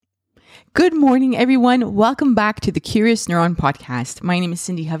Good morning, everyone. Welcome back to the Curious Neuron podcast. My name is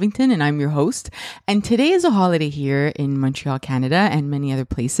Cindy Hovington, and I'm your host. And today is a holiday here in Montreal, Canada, and many other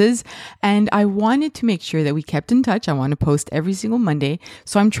places. And I wanted to make sure that we kept in touch. I want to post every single Monday.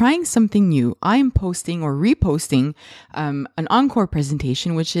 So I'm trying something new. I am posting or reposting an Encore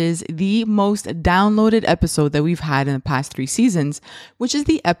presentation, which is the most downloaded episode that we've had in the past 3 seasons, which is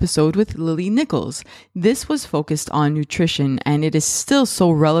the episode with Lily Nichols. This was focused on nutrition, and it is still so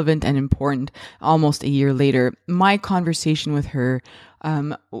relevant and important almost a year later. My conversation with her,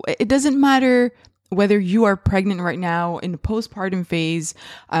 it doesn't matter whether you are pregnant right now in the postpartum phase,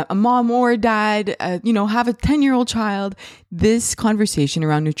 a mom or a dad, have a 10-year-old child. This conversation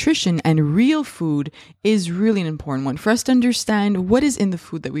around nutrition and real food is really an important one for us to understand what is in the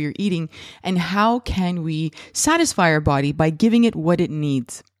food that we are eating and how can we satisfy our body by giving it what it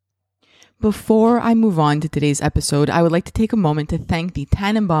needs. Before I move on to today's episode, I would like to take a moment to thank the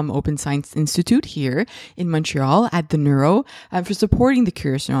Tannenbaum Open Science Institute here in Montreal at the Neuro for supporting the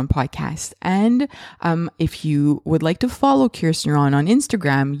Curious Neuron podcast. And if you would like to follow Curious Neuron on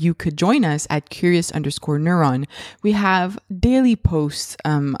Instagram, you could join us at curious_neuron. We have daily posts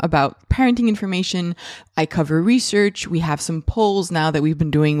about parenting information. I cover research. We have some polls now that we've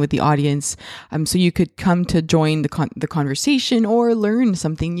been doing with the audience. So you could come to join the conversation or learn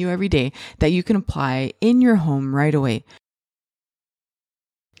something new every day that you can apply in your home right away.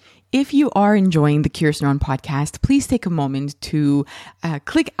 If you are enjoying the Curious Neuron podcast, please take a moment to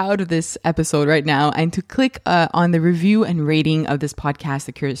click out of this episode right now and to click on the review and rating of this podcast,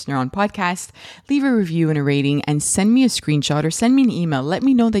 the Curious Neuron podcast. Leave a review and a rating and send me a screenshot or send me an email. Let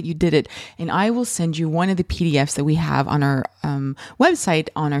me know that you did it, and I will send you one of the PDFs that we have on our website,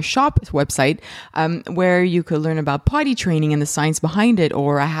 on our shop website, where you could learn about potty training and the science behind it.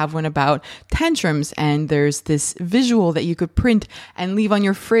 Or I have one about tantrums, and there's this visual that you could print and leave on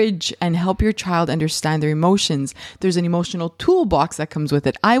your fridge and help your child understand their emotions. There's an emotional toolbox that comes with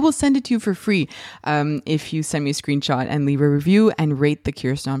it. I will send it to you for free if you send me a screenshot and leave a review and rate the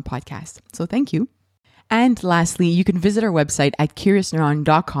Curious Neuron podcast. So thank you. And lastly, you can visit our website at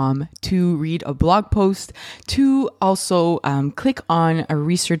curiousneuron.com to read a blog post, to also click on a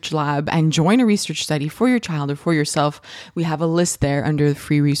research lab and join a research study for your child or for yourself. We have a list there under the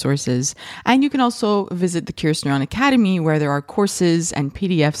free resources. And you can also visit the Curious Neuron Academy, where there are courses and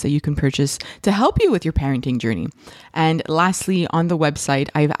PDFs that you can purchase to help you with your parenting journey. And lastly, on the website,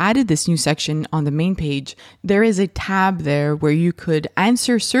 I've added this new section on the main page. There is a tab there where you could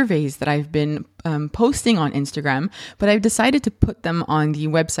answer surveys that I've been posting on Instagram, but I've decided to put them on the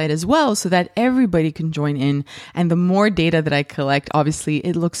website as well so that everybody can join in. And the more data that I collect, obviously,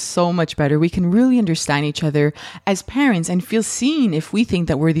 it looks so much better. We can really understand each other as parents and feel seen if we think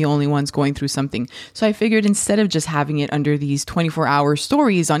that we're the only ones going through something. So I figured instead of just having it under these 24-hour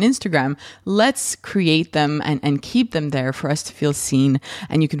stories on Instagram, let's create them and keep them there for us to feel seen.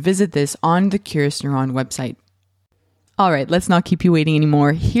 And you can visit this on the Curious Neuron website. All right, let's not keep you waiting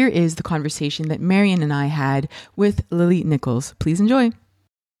anymore. Here is the conversation that Marian and I had with Lily Nichols. Please enjoy.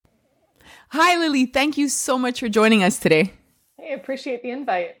 Hi, Lily. Thank you so much for joining us today. Hey, appreciate the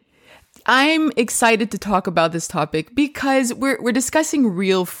invite. I'm excited to talk about this topic because we're discussing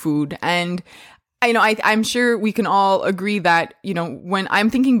real food. And I'm sure we can all agree that, when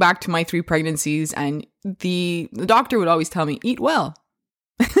I'm thinking back to my 3 pregnancies, and the doctor would always tell me, eat well.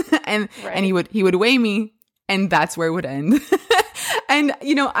 and he would weigh me. And that's where it would end. And,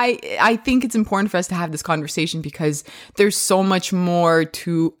 I think it's important for us to have this conversation because there's so much more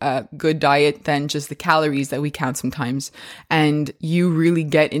to a good diet than just the calories that we count sometimes. And you really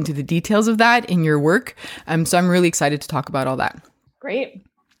get into the details of that in your work. So I'm really excited to talk about all that. Great.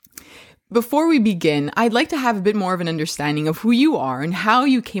 Before we begin, I'd like to have a bit more of an understanding of who you are and how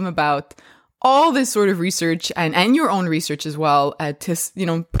you came about all this sort of research and your own research as well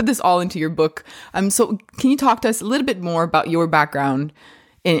to put this all into your book. So can you talk to us a little bit more about your background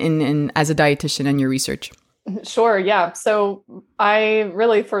in as a dietitian and your research? Sure. Yeah. So I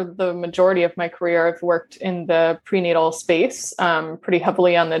really, for the majority of my career, I've worked in the prenatal space, pretty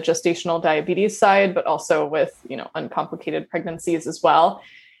heavily on the gestational diabetes side, but also with, uncomplicated pregnancies as well.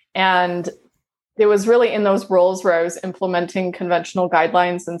 And it was really in those roles where I was implementing conventional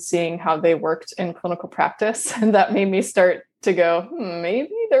guidelines and seeing how they worked in clinical practice. And that made me start to go,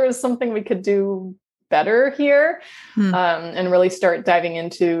 maybe there is something we could do better here, and really start diving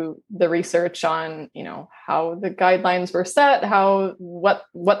into the research on, how the guidelines were set,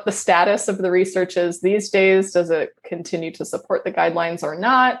 what the status of the research is these days. Does it continue to support the guidelines or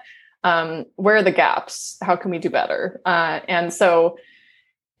not? Where are the gaps? How can we do better? And so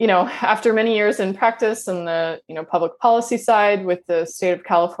after many years in practice in the, public policy side with the state of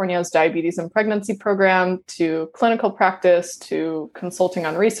California's diabetes and pregnancy program, to clinical practice, to consulting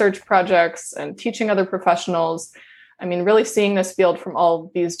on research projects and teaching other professionals, I mean, really seeing this field from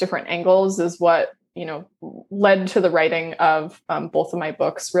all these different angles is what, led to the writing of both of my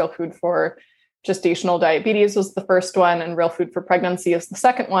books. Real Food for Gestational Diabetes was the first one, and Real Food for Pregnancy is the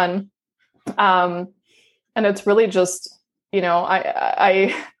second one. And it's really just,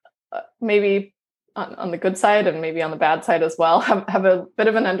 I maybe on the good side and maybe on the bad side as well, have a bit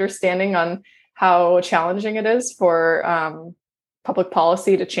of an understanding on how challenging it is for public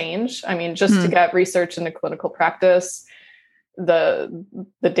policy to change. I mean, just to get research into clinical practice, the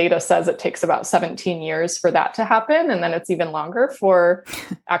data says it takes about 17 years for that to happen. And then it's even longer for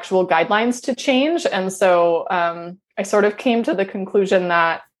actual guidelines to change. And so I sort of came to the conclusion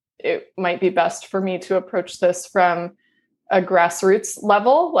that it might be best for me to approach this from a grassroots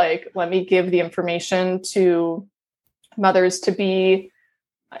level. Like, let me give the information to mothers to be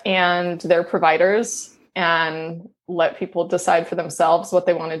and their providers, and let people decide for themselves what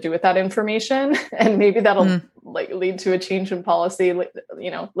they want to do with that information. And maybe that'll lead to a change in policy,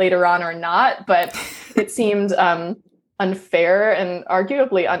 later on or not. But it seemed unfair and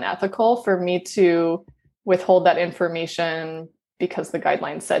arguably unethical for me to withhold that information because the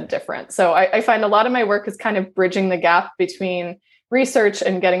guidelines said different. So I find a lot of my work is kind of bridging the gap between research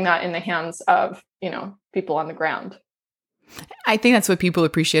and getting that in the hands of, people on the ground. I think that's what people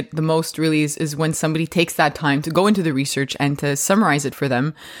appreciate the most, really, is when somebody takes that time to go into the research and to summarize it for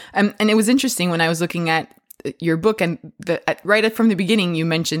them. And it was interesting when I was looking at your book, and right from the beginning, you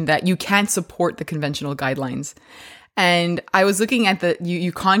mentioned that you can't support the conventional guidelines. And I was looking at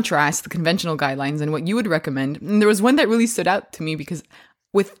you contrast the conventional guidelines and what you would recommend. And there was one that really stood out to me because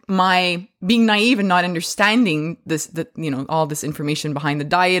with my being naive and not understanding all this information behind the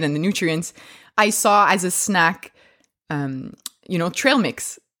diet and the nutrients, I saw as a snack, trail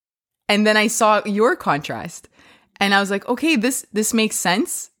mix. And then I saw your contrast and I was like, okay, this makes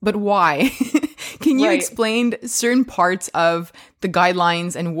sense, but why? Can you explain certain parts of the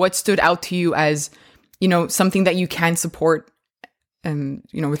guidelines and what stood out to you as, something that you can support,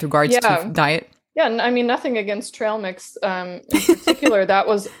 with regards to diet? Yeah. I mean, nothing against trail mix in particular. That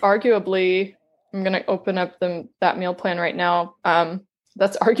was arguably, I'm going to open up that meal plan right now.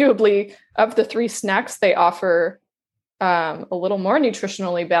 That's arguably, of the 3 snacks they offer, a little more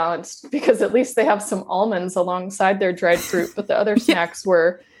nutritionally balanced, because at least they have some almonds alongside their dried fruit. But the other snacks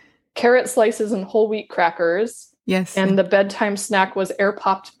were carrot slices and whole wheat crackers. Yes. And the bedtime snack was air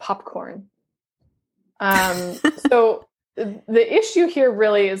popped popcorn. So the issue here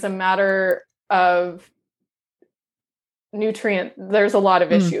really is a matter of nutrient. There's a lot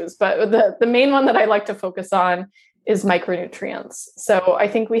of issues, but the main one that I like to focus on is micronutrients. So I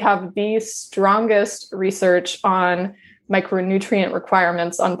think we have the strongest research on micronutrient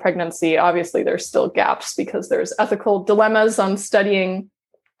requirements on pregnancy. Obviously, there's still gaps because there's ethical dilemmas on studying,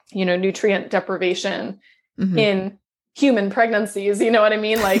 nutrient deprivation in human pregnancies. You know what I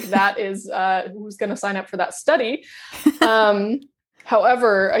mean? Like, that is who's going to sign up for that study.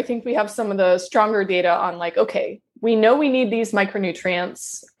 However, I think we have some of the stronger data on okay, we know we need these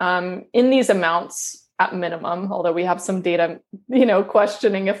micronutrients in these amounts at minimum, although we have some data,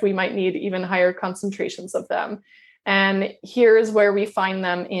 questioning if we might need even higher concentrations of them. And here's where we find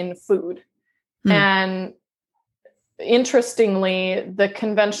them in food. And interestingly, the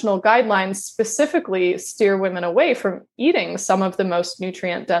conventional guidelines specifically steer women away from eating some of the most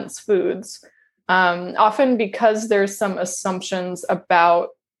nutrient-dense foods, often because there's some assumptions about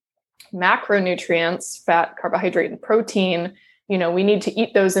macronutrients, fat, carbohydrate, and protein. We need to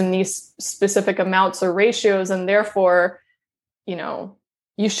eat those in these specific amounts or ratios, and therefore,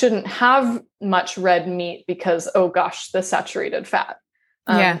 you shouldn't have much red meat because, oh gosh, the saturated fat.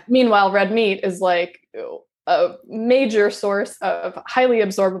 Meanwhile, red meat is a major source of highly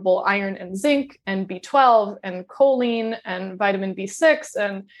absorbable iron and zinc and B12 and choline and vitamin B6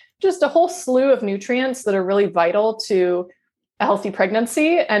 and just a whole slew of nutrients that are really vital to a healthy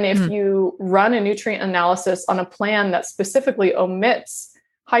pregnancy. And if you run a nutrient analysis on a plan that specifically omits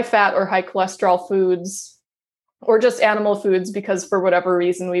high fat or high cholesterol foods, or just animal foods, because for whatever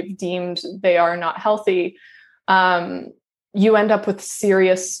reason we've deemed they are not healthy, you end up with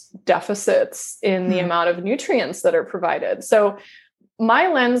serious deficits in the amount of nutrients that are provided. So my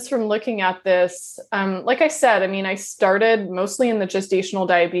lens from looking at this, like I said, I started mostly in the gestational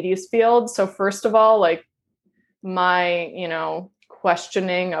diabetes field. So first of all, my,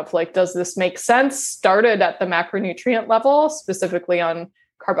 questioning of does this make sense started at the macronutrient level, specifically on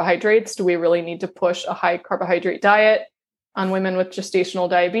carbohydrates. Do we really need to push a high carbohydrate diet? on women with gestational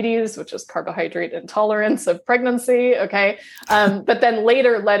diabetes, which is carbohydrate intolerance of pregnancy. Okay. But then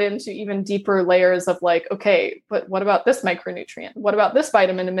later led into even deeper layers of like, okay, but what about this micronutrient? What about this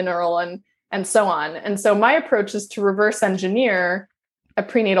vitamin and mineral and so on? And so my approach is to reverse engineer a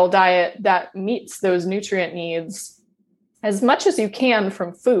prenatal diet that meets those nutrient needs as much as you can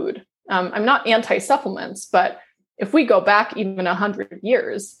from food. I'm not anti-supplements, but if we go back even 100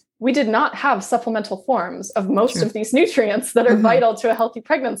 years, we did not have supplemental forms of most of these nutrients that are vital to a healthy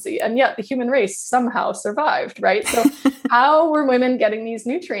pregnancy. And yet the human race somehow survived, right? So how were women getting these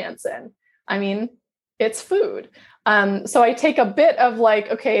nutrients in? I mean, it's food. So I take a bit of like,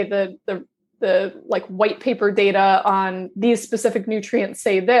 okay, the like white paper data on these specific nutrients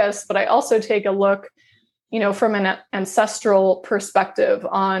say this, but I also take a look, from an ancestral perspective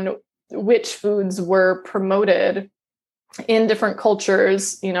on which foods were promoted in different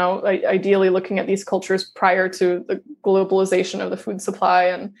cultures, ideally looking at these cultures prior to the globalization of the food supply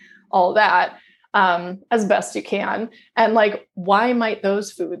and all that, as best you can. And like, why might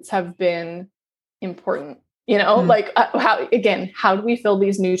those foods have been important? Like how do we fill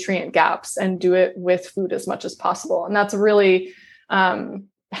these nutrient gaps and do it with food as much as possible? And that's really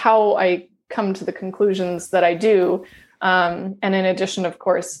how I come to the conclusions that I do. And in addition, of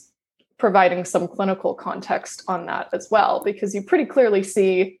course, providing some clinical context on that as well, because you pretty clearly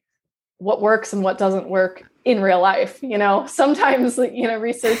see what works and what doesn't work in real life. Sometimes,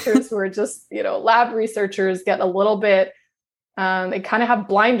 researchers who are just, lab researchers get a little bit, they kind of have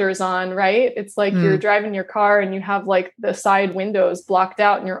blinders on, right? It's like you're driving your car and you have like the side windows blocked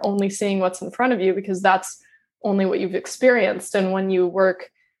out and you're only seeing what's in front of you because that's only what you've experienced. And when you work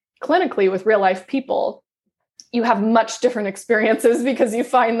clinically with real life people, you have much different experiences because you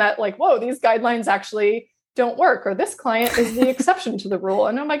find that like, whoa, these guidelines actually don't work, or this client is the exception to the rule.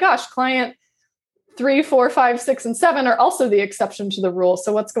 And oh my gosh, client 3, 4, 5, 6, and 7 are also the exception to the rule.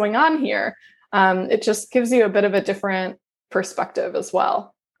 So what's going on here? It just gives you a bit of a different perspective as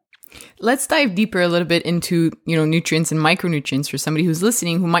well. Let's dive deeper a little bit into, nutrients and micronutrients for somebody who's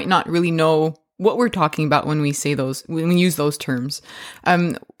listening who might not really know what we're talking about when we use those terms.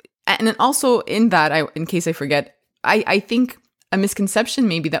 And then also in that, in case I forget, I think a misconception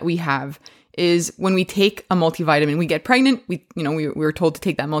maybe that we have is when we take a multivitamin, we get pregnant, we were told to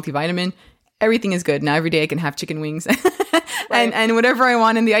take that multivitamin, everything is good. Now every day I can have chicken wings and whatever I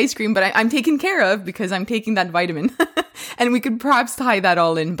want in the ice cream, but I'm taken care of because I'm taking that vitamin. And we could perhaps tie that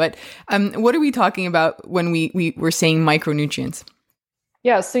all in. But what are we talking about when we were saying micronutrients?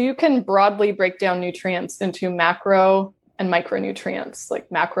 Yeah, so you can broadly break down nutrients into macro and micronutrients,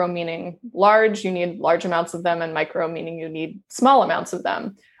 like macro meaning large, you need large amounts of them, and micro meaning you need small amounts of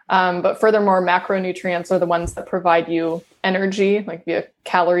them. But furthermore, macronutrients are the ones that provide you energy, like via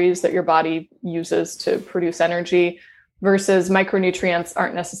calories that your body uses to produce energy, versus micronutrients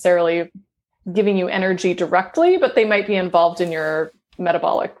aren't necessarily giving you energy directly, but they might be involved in your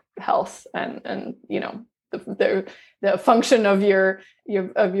metabolic health and the function of your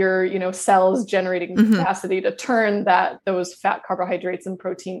cells generating capacity to turn those fat, carbohydrates, and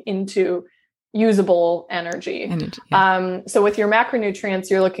protein into usable energy. So with your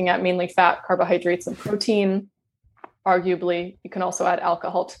macronutrients, you're looking at mainly fat, carbohydrates, and protein. Arguably, you can also add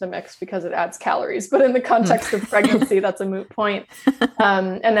alcohol to the mix because it adds calories. But in the context of pregnancy, that's a moot point.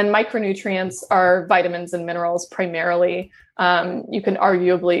 And then micronutrients are vitamins and minerals primarily. You can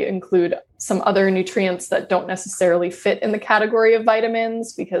arguably include some other nutrients that don't necessarily fit in the category of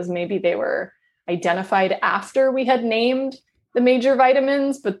vitamins because maybe they were identified after we had named the major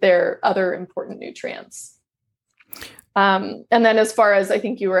vitamins, but they're other important nutrients. And then as far as I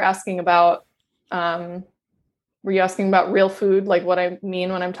think you were asking about, were you asking about real food? Like what I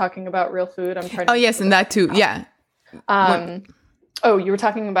mean when I'm talking about real food? I'm trying to. Oh, yes. And that too. Yeah. You were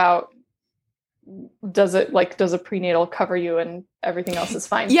talking about, does a prenatal cover you and everything else is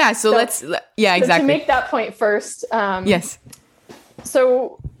fine? Yeah. So exactly. To make that point first. Yes.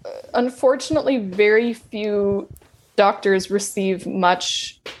 So unfortunately, very few doctors receive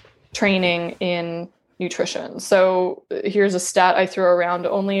much training in nutrition. So here's a stat I throw around.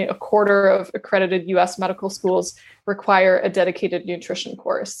 Only a quarter of accredited US medical schools require a dedicated nutrition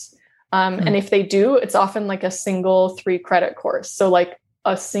course. And if they do, it's often like a single 3-credit course. So like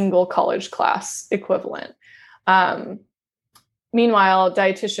a single college class equivalent. Meanwhile,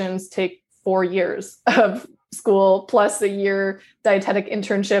 dietitians take 4 years of school plus a year dietetic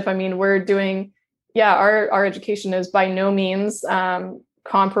internship. I mean, we're doing, our education is by no means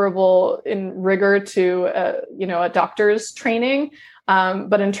comparable in rigor to a doctor's training.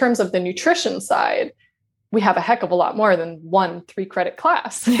 But in terms of the nutrition side, we have a heck of a lot more than one 3-credit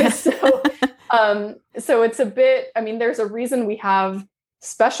class. Yeah. So it's a bit, I mean, there's a reason we have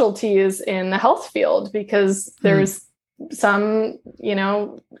specialties in the health field, because there's some,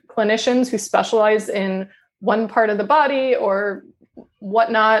 clinicians who specialize in one part of the body or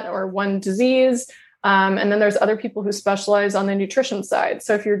whatnot, or one disease. And then there's other people who specialize on the nutrition side.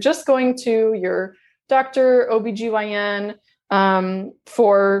 So if you're just going to your doctor, OBGYN,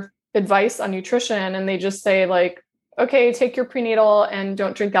 for advice on nutrition, and they just say like, okay, take your prenatal and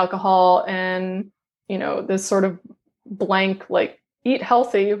don't drink alcohol, and, this sort of blank, like eat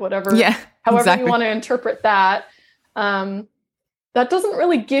healthy, whatever, however exactly. You want to interpret that, that doesn't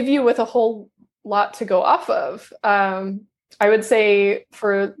really give you with a whole lot to go off of. I would say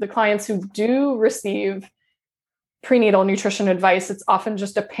for the clients who do receive prenatal nutrition advice, it's often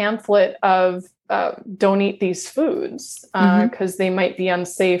just a pamphlet of don't eat these foods because they might be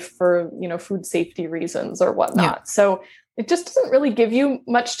unsafe for, food safety reasons or whatnot. Yeah. So it just doesn't really give you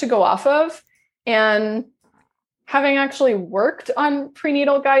much to go off of. And having actually worked on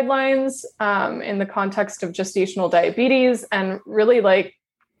prenatal guidelines in the context of gestational diabetes, and really like,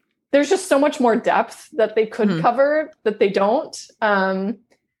 there's just so much more depth that they could cover that they don't.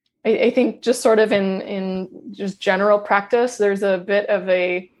 I think just sort of in just general practice, there's a bit of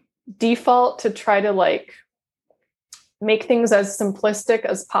a default to try to like make things as simplistic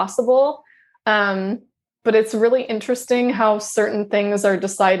as possible. But it's really interesting how certain things are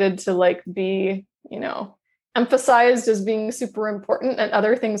decided to like be, emphasized as being super important, and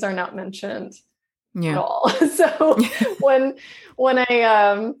other things are not mentioned at all. So when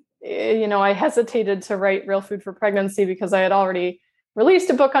I, I hesitated to write Real Food for Pregnancy because I had already released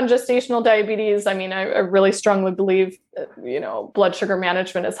a book on gestational diabetes. I mean, I really strongly believe that, blood sugar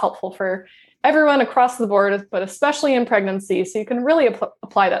management is helpful for everyone across the board, but especially in pregnancy. So you can really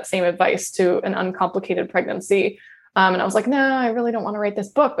apply that same advice to an uncomplicated pregnancy. And I was like, no, I really don't want to write this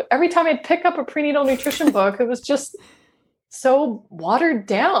book. But every time I'd pick up a prenatal nutrition book, it was just so watered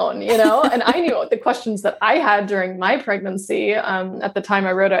down, and I knew the questions that I had during my pregnancy. At the time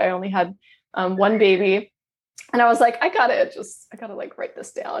I wrote it, I only had one baby. And I was like, I gotta like write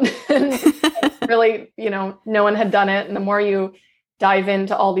this down. And really, no one had done it. And the more you dive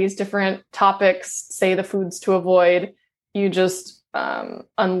into all these different topics, say the foods to avoid, you just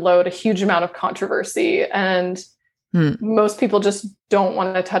unload a huge amount of controversy. And most people just don't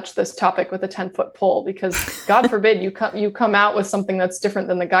want to touch this topic with a 10-foot pole, because God forbid you come out with something that's different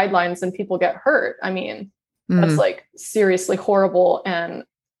than the guidelines and people get hurt. I mean, that's like seriously horrible. And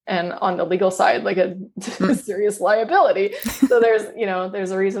on the legal side, like a serious liability. So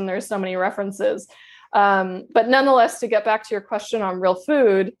there's a reason there's so many references. But nonetheless, to get back to your question on real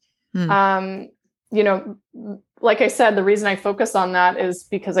food, like I said, the reason I focus on that is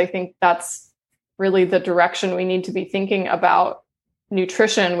because I think that's really the direction we need to be thinking about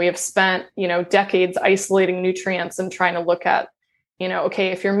nutrition. We have spent, decades isolating nutrients and trying to look at, okay,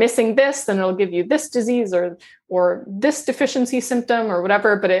 if you're missing this, then it'll give you this disease or this deficiency symptom or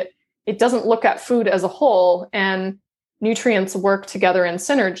whatever, but it doesn't look at food as a whole, and nutrients work together in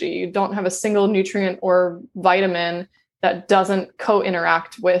synergy. You don't have a single nutrient or vitamin that doesn't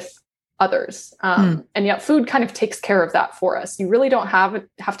co-interact with others. And yet food kind of takes care of that for us. You really don't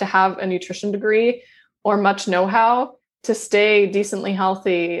have to have a nutrition degree or much know-how to stay decently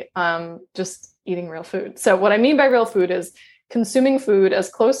healthy, just eating real food. So what I mean by real food is consuming food as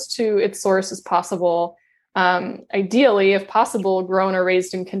close to its source as possible. Ideally, if possible, grown or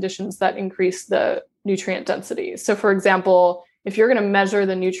raised in conditions that increase the nutrient density. So for example, if you're going to measure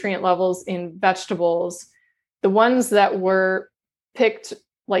the nutrient levels in vegetables, the ones that were picked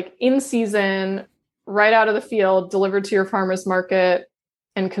like in season, right out of the field, delivered to your farmer's market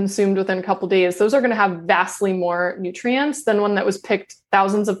and consumed within a couple of days, those are going to have vastly more nutrients than one that was picked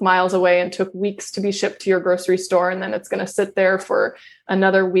thousands of miles away and took weeks to be shipped to your grocery store. And then it's going to sit there for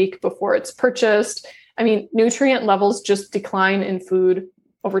another week before it's purchased. I mean, nutrient levels just decline in food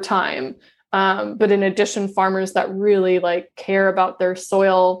over time. But in addition, farmers that really care about their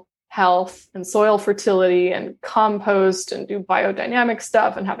soil health and soil fertility and compost and do biodynamic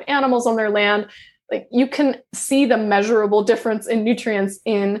stuff and have animals on their land, you can see the measurable difference in nutrients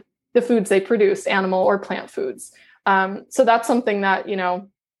in the foods they produce, animal or plant foods. So that's something that,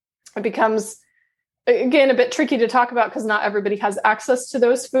 it becomes, again, a bit tricky to talk about because not everybody has access to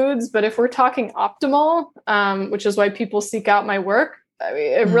those foods. But if we're talking optimal, which is why people seek out my work,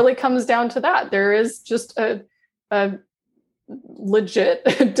 it really comes down to that. There is just a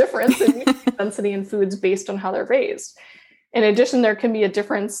legit difference in nutrient density in foods based on how they're raised. In addition, there can be a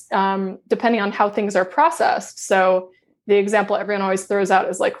difference depending on how things are processed. So, the example everyone always throws out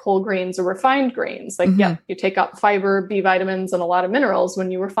is like whole grains or refined grains. Like, yeah, you take out fiber, B vitamins, and a lot of minerals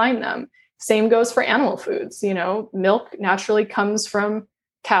when you refine them. Same goes for animal foods. Milk naturally comes from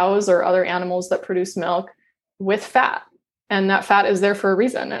cows or other animals that produce milk with fat. And that fat is there for a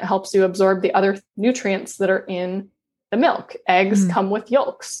reason. It helps you absorb the other nutrients that are in the milk. Eggs come with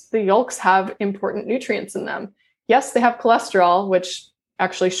yolks. The yolks have important nutrients in them. Yes, they have cholesterol, which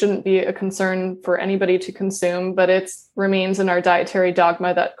actually shouldn't be a concern for anybody to consume, but it remains in our dietary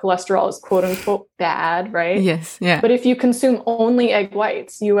dogma that cholesterol is quote unquote bad, right? Yes. Yeah. But if you consume only egg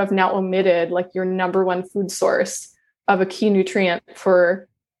whites, you have now omitted like your number one food source of a key nutrient for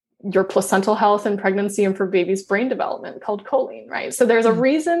your placental health and pregnancy and for baby's brain development, called choline, right? So there's a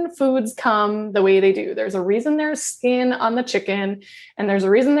reason foods come the way they do. There's a reason there's skin on the chicken, and there's a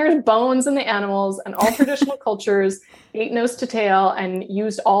reason there's bones in the animals, and all traditional cultures ate nose to tail and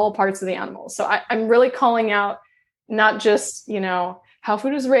used all parts of the animal. So I'm really calling out not just, how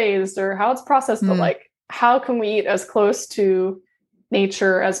food is raised or how it's processed, but like, how can we eat as close to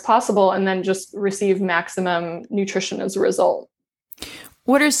nature as possible and then just receive maximum nutrition as a result?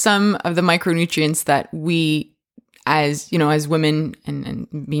 What are some of the micronutrients that we, as women and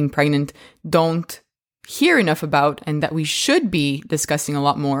being pregnant, don't hear enough about and that we should be discussing a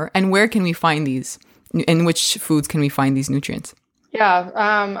lot more? And where can we find these? In which foods can we find these nutrients? Yeah,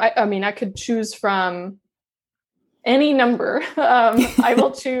 I could choose from any number. I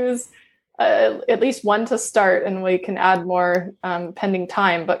will choose at least one to start, and we can add more pending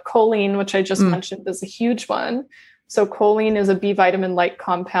time. But choline, which I just mentioned, is a huge one. So choline is a B vitamin-like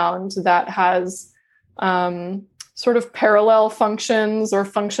compound that has sort of parallel functions or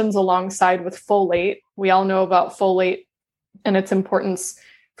functions alongside with folate. We all know about folate and its importance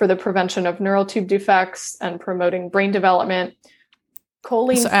for the prevention of neural tube defects and promoting brain development.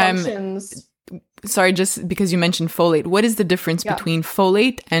 Choline functions... Sorry, just because you mentioned folate, what is the difference between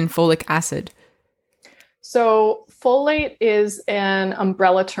folate and folic acid? So folate is an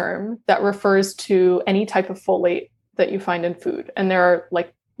umbrella term that refers to any type of folate that you find in food. And there are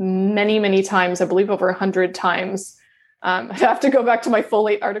like many, many times, I believe over 100 times. I have to go back to my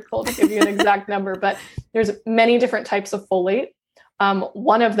folate article to give you an exact number, but there's many different types of folate.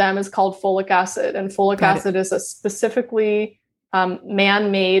 One of them is called folic acid, and folic acid is a specifically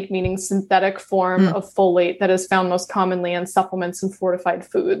man-made, meaning synthetic form of folate that is found most commonly in supplements and fortified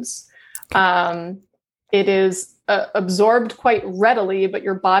foods. It is absorbed quite readily, but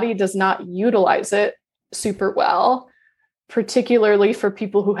your body does not utilize it super well, particularly for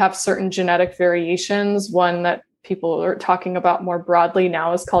people who have certain genetic variations. One that people are talking about more broadly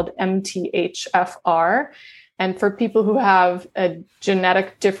now is called MTHFR. And for people who have a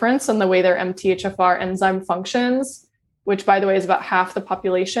genetic difference in the way their MTHFR enzyme functions, which, by the way, is about half the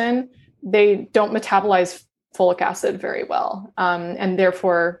population, they don't metabolize folic acid very well. And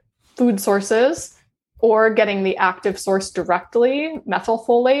therefore, food sources or getting the active source directly,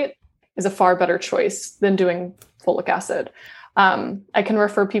 methylfolate, is a far better choice than doing folic acid. I can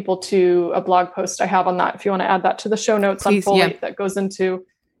refer people to a blog post I have on that if you want to add that to the show notes. Please, on folate that goes into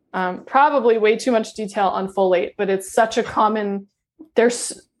probably way too much detail on folate, but it's such a common,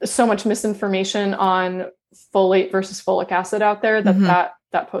 there's so much misinformation on folate versus folic acid out there that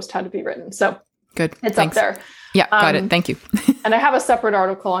post had to be written. So good. It's Thanks. up there. Yeah, got it. Thank you. And I have a separate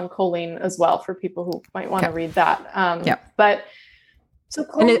article on choline as well for people who might want to read that. But so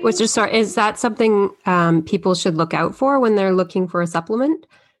choline, and it was just, sorry, is that something people should look out for when they're looking for a supplement?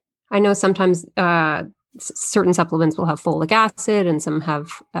 I know sometimes certain supplements will have folic acid and some have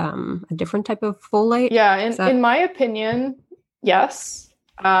a different type of folate. Yeah, in my opinion, yes.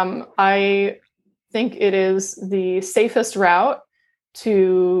 I think it is the safest route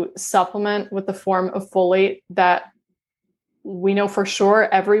to supplement with the form of folate that we know for sure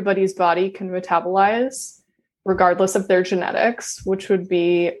everybody's body can metabolize, regardless of their genetics, which would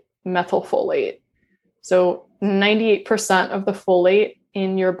be methylfolate. So 98% of the folate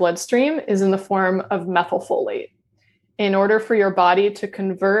in your bloodstream is in the form of methylfolate. In order for your body to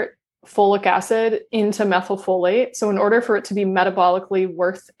convert folic acid into methylfolate, so in order for it to be metabolically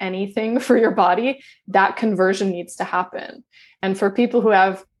worth anything for your body, that conversion needs to happen. And for people who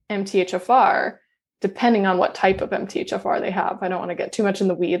have MTHFR, depending on what type of MTHFR they have, I don't want to get too much in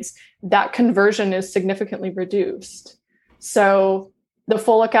the weeds, that conversion is significantly reduced. So the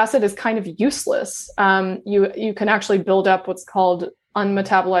folic acid is kind of useless. You can actually build up what's called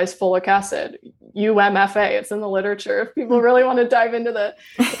unmetabolized folic acid, UMFA. It's in the literature if people really want to dive into the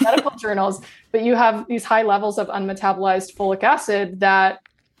medical journals. But you have these high levels of unmetabolized folic acid that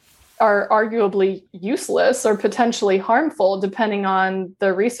are arguably useless or potentially harmful, depending on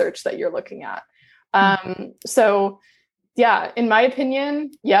the research that you're looking at. So Yeah, in my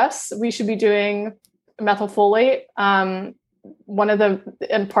opinion, yes, we should be doing methylfolate. And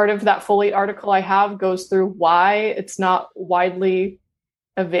part of that folate article I have goes through why it's not widely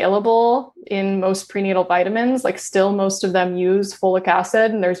available in most prenatal vitamins. Like still most of them use folic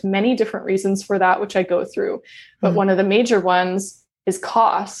acid, and there's many different reasons for that, which I go through. But one of the major ones is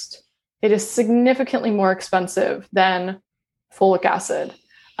cost. It is significantly more expensive than folic acid.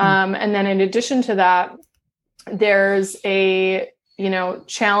 And then in addition to that, there's a,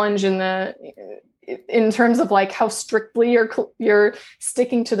 challenge in terms of like how strictly you're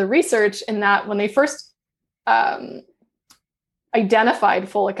sticking to the research, in that when they first identified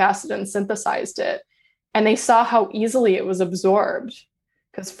folic acid and synthesized it, and they saw how easily it was absorbed,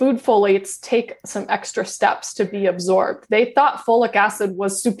 because food folates take some extra steps to be absorbed. They thought folic acid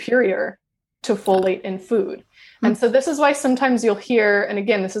was superior to folate in food. And so this is why sometimes you'll hear, and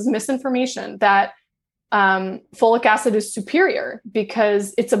again, this is misinformation, that folic acid is superior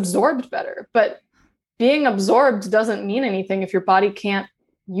because it's absorbed better. But being absorbed doesn't mean anything if your body can't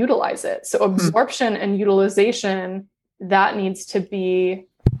utilize it. So absorption and utilization, that needs to be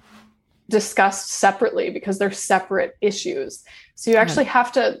discussed separately because they're separate issues. So you actually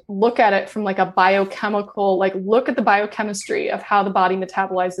have to look at it from like a biochemical, like look at the biochemistry of how the body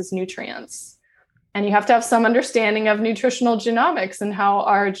metabolizes nutrients. And you have to have some understanding of nutritional genomics and how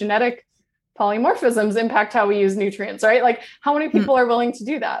our genetic polymorphisms impact how we use nutrients, right? Like how many people are willing to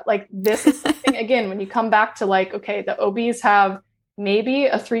do that? Like this is something, again, when you come back to like, okay, the OBs have maybe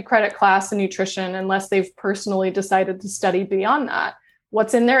a 3-credit class in nutrition, unless they've personally decided to study beyond that.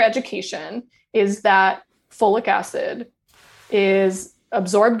 What's in their education is that folic acid is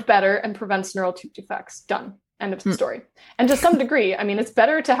absorbed better and prevents neural tube defects. Done. End of the story. And to some degree, I mean, it's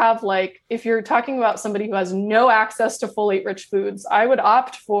better to have, like, if you're talking about somebody who has no access to folate-rich foods, I would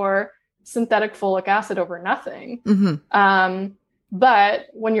opt for synthetic folic acid over nothing. But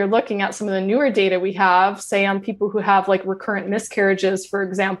when you're looking at some of the newer data we have, say on people who have like recurrent miscarriages, for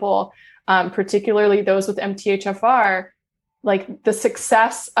example, particularly those with MTHFR, like the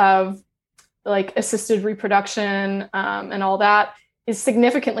success of like assisted reproduction and all that is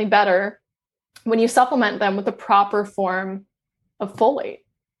significantly better when you supplement them with the proper form of folate,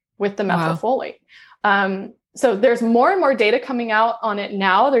 with the methylfolate. So there's more and more data coming out on it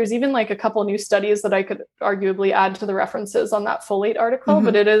now. There's even like a couple new studies that I could arguably add to the references on that folate article,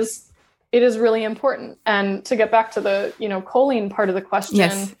 but it is really important. And to get back to the, choline part of the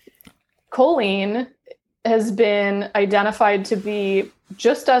question, choline has been identified to be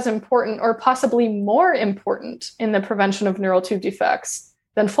just as important or possibly more important in the prevention of neural tube defects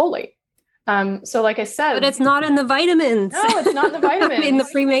than folate. So like I said, but it's not in the vitamins. No, it's not in the vitamins. In the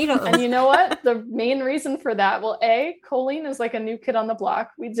prenatals. And you know what? The main reason for that, well, choline is like a new kid on the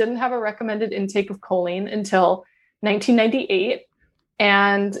block. We didn't have a recommended intake of choline until 1998.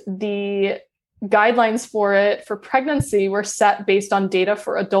 And the guidelines for it for pregnancy were set based on data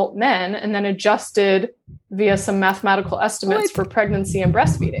for adult men and then adjusted via some mathematical estimates for pregnancy and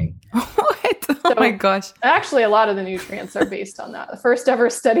breastfeeding. Oh my gosh. Actually, a lot of the nutrients are based on that. The first ever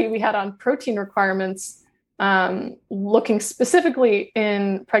study we had on protein requirements, looking specifically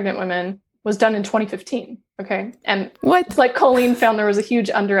in pregnant women, was done in 2015. Okay. And it's like choline found there was a huge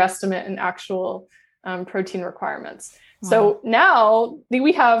underestimate in actual protein requirements. Wow. So now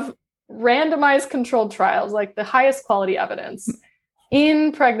we have randomized controlled trials, like the highest quality evidence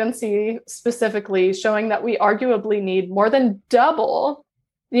in pregnancy specifically, showing that we arguably need more than double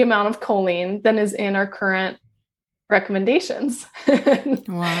the amount of choline than is in our current recommendations.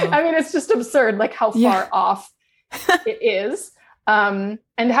 Wow. I mean, it's just absurd, like how far off it is. And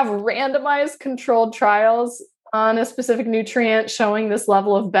to have randomized controlled trials on a specific nutrient showing this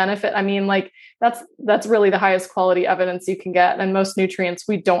level of benefit. I mean, like that's really the highest quality evidence you can get. And most nutrients,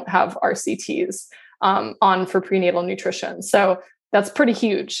 we don't have RCTs on for prenatal nutrition. So that's pretty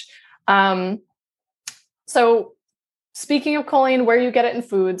huge. So speaking of choline, where you get it in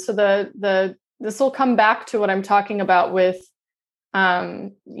food. So this will come back to what I'm talking about with, we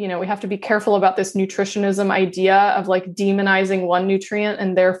have to be careful about this nutritionism idea of like demonizing one nutrient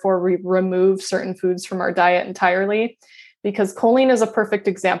and therefore we remove certain foods from our diet entirely, because choline is a perfect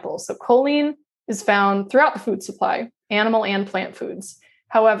example. So choline is found throughout the food supply, animal and plant foods.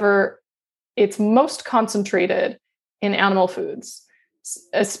 However, it's most concentrated in animal foods,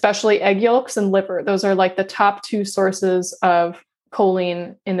 especially egg yolks and liver. Those are like the top 2 sources of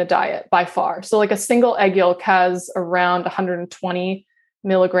choline in the diet by far. So like a single egg yolk has around 120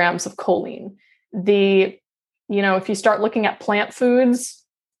 milligrams of choline. If you start looking at plant foods,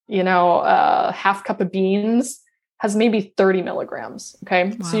 a half cup of beans has maybe 30 milligrams. Okay.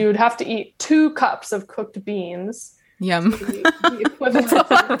 Wow. So you would have to eat 2 cups of cooked beans Yum. The equivalent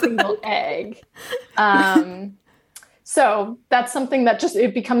of a single egg. So that's something that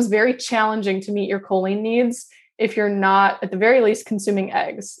it becomes very challenging to meet your choline needs if you're not, at the very least, consuming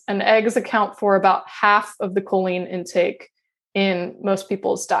eggs. And eggs account for about half of the choline intake in most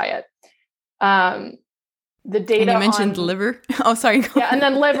people's diet. The data. And you mentioned liver. Oh, sorry. Yeah, and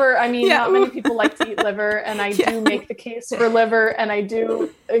then liver. I mean, not many people like to eat liver, and I do make the case for liver, and I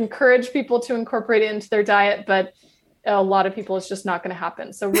do encourage people to incorporate it into their diet, but a lot of people, it's just not going to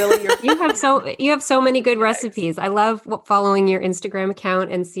happen. So really, you have so many good recipes. I love following your Instagram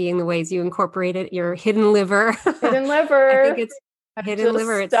account and seeing the ways you incorporate it. Your hidden liver. Hidden liver. I think it's hidden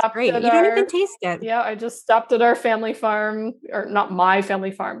liver. It's great. You don't even taste it. Yeah, I just stopped at our family farm, or not my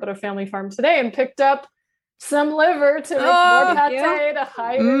family farm, but a family farm today, and picked up some liver to make more pate, to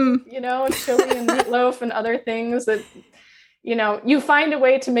hide in, chili and meatloaf and other things that, you find a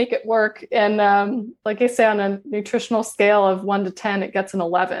way to make it work. And like I say, on a nutritional scale of 1 to 10, it gets an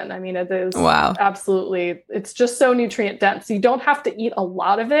 11. I mean, it is absolutely, it's just so nutrient dense. You don't have to eat a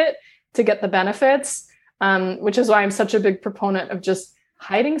lot of it to get the benefits, which is why I'm such a big proponent of just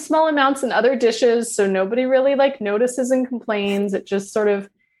hiding small amounts in other dishes. So nobody really notices and complains. It just sort of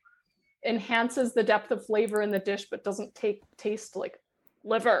enhances the depth of flavor in the dish, but doesn't taste like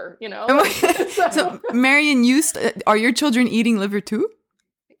liver, So Marion, are your children eating liver too?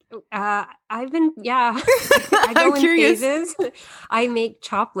 I've been, I go in phases. I make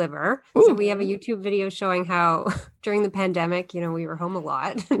chopped liver. Ooh. So we have a YouTube video showing how during the pandemic, we were home a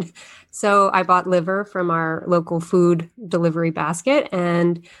lot. So I bought liver from our local food delivery basket,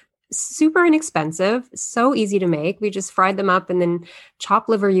 and super inexpensive, so easy to make. We just fried them up, and then chopped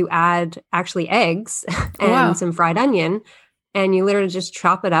liver, you add actually eggs and some fried onion, and you literally just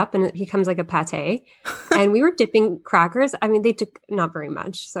chop it up and it becomes like a pate. And we were dipping crackers. I mean, they took not very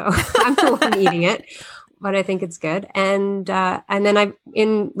much, so I'm the one eating it, but I think it's good. And then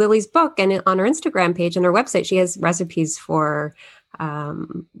in Lily's book and on her Instagram page and her website, she has recipes for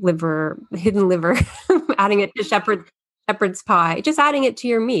liver, hidden liver, adding it to shepherd's pie, just adding it to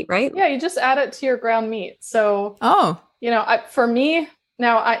your meat, right? Yeah, you just add it to your ground meat. So, for me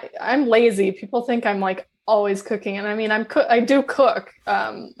now, I'm lazy. People think I'm always cooking, and I mean, I do cook.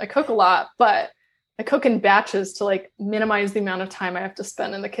 I cook a lot, but I cook in batches to minimize the amount of time I have to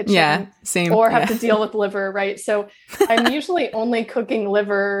spend in the kitchen. Yeah, same. Or have to deal with liver, right? So I'm usually only cooking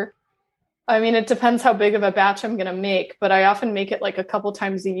liver. I mean, it depends how big of a batch I'm going to make, but I often make it a couple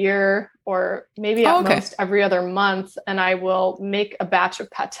times a year, or maybe at most every other month. And I will make a batch of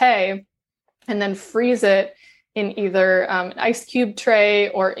pate and then freeze it in either an ice cube tray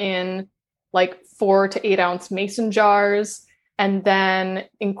or in 4 to 8 ounce mason jars, and then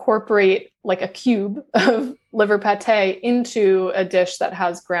incorporate a cube of liver pate into a dish that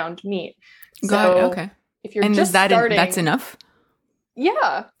has ground meat. Got it. Okay. If you're just starting, that's enough?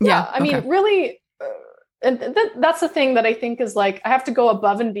 Yeah. I mean, really, and that's the thing that I think is I have to go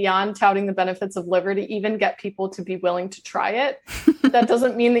above and beyond touting the benefits of liver to even get people to be willing to try it. That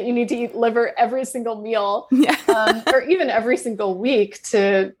doesn't mean that you need to eat liver every single meal, or even every single week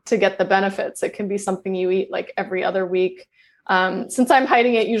to get the benefits. It can be something you eat every other week. Since I'm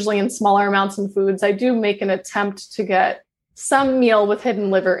hiding it usually in smaller amounts in foods, I do make an attempt to get some meal with hidden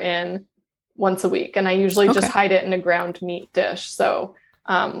liver in once a week. And I usually just hide it in a ground meat dish. So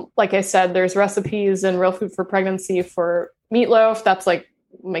like I said, there's recipes in Real Food for Pregnancy for meatloaf. That's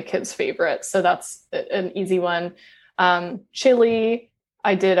my kid's favorite. So that's an easy one. Chili.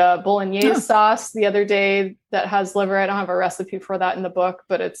 I did a bolognese sauce the other day that has liver. I don't have a recipe for that in the book,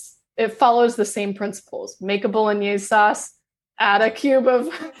 but it follows the same principles. Make a bolognese sauce, add a cube of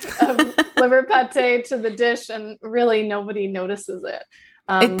liver pate to the dish, and really nobody notices it.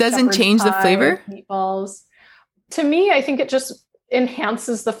 It doesn't change the flavor? Meatballs. To me, I think it just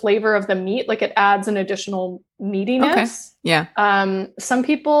enhances the flavor of the meat. It adds an additional meatiness. Okay. Yeah. Some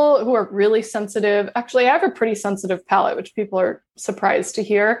people who are really sensitive, actually, I have a pretty sensitive palate, which people are surprised to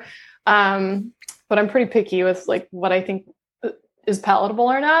hear. But I'm pretty picky with what I think is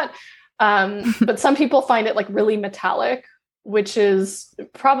palatable or not. But some people find it really metallic, which is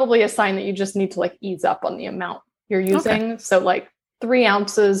probably a sign that you just need to ease up on the amount you're using. Okay. So 3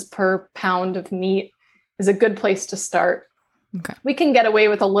 ounces per pound of meat is a good place to start. Okay. We can get away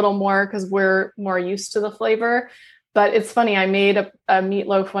with a little more because we're more used to the flavor. But it's funny, I made a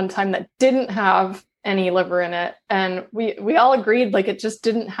meatloaf one time that didn't have any liver in it. And we all agreed it just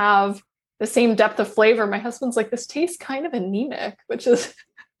didn't have the same depth of flavor. My husband's this tastes kind of anemic, which is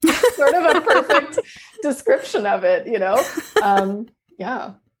sort of a perfect description of it,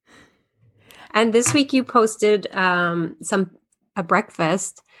 Yeah. And this week you posted a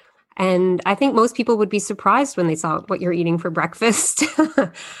breakfast, And I think most people would be surprised when they saw what you're eating for breakfast.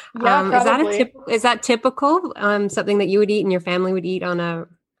 Yeah, probably. Is that typical? Something that you would eat and your family would eat on a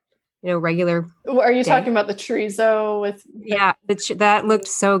regular Are you day? talking about the chorizo with? Yeah, that looked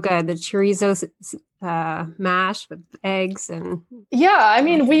so good. The chorizo mash with eggs and. Yeah, I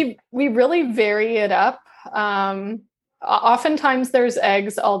mean, we really vary it up. Oftentimes there's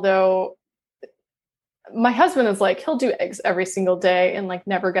eggs, although my husband is like, he'll do eggs every single day and like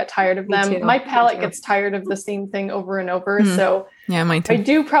never get tired of them. Too. My palate gets tired of the same thing over and over. So yeah, mine too. I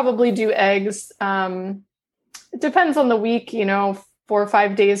do probably do eggs. It depends on the week, 4 or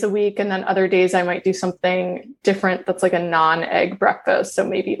 5 days a week. And then other days I might do something different that's like a non-egg breakfast. So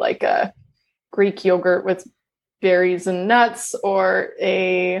maybe like a Greek yogurt with berries and nuts, or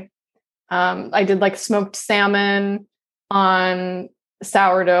I did like smoked salmon on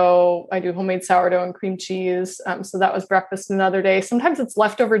sourdough. I do homemade sourdough and cream cheese. So that was breakfast another day. Sometimes it's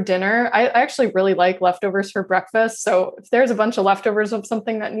leftover dinner. I actually really like leftovers for breakfast. So if there's a bunch of leftovers of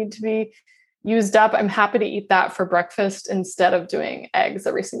something that need to be used up, I'm happy to eat that for breakfast instead of doing eggs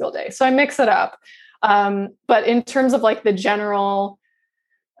every single day. So I mix it up. But in terms of like the general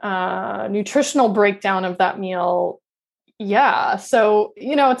nutritional breakdown of that meal, yeah. So,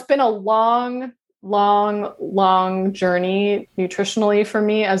 it's been a long journey nutritionally for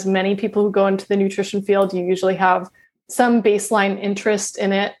me. As many people who go into the nutrition field, you usually have some baseline interest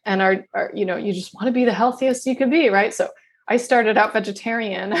in it and are you just want to be the healthiest you could be, right? So I started out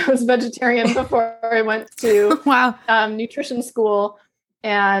vegetarian. I was vegetarian before I went to nutrition school.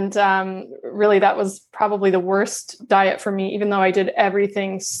 And really, that was probably the worst diet for me, even though I did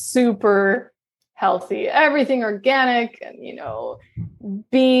everything super healthy, everything organic, and,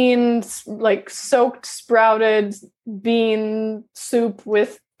 beans, like soaked sprouted bean soup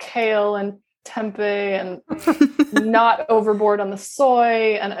with kale and tempeh, and not overboard on the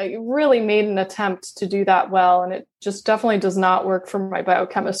soy. And I really made an attempt to do that well. And it just definitely does not work for my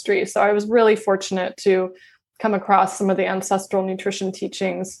biochemistry. So I was really fortunate to come across some of the ancestral nutrition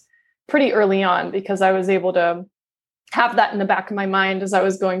teachings pretty early on, because I was able to have that in the back of my mind as I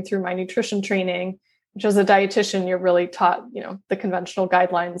was going through my nutrition training, which as a dietitian, you're really taught, the conventional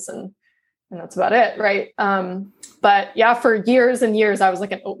guidelines, and that's about it. Right. But yeah, for years and years, I was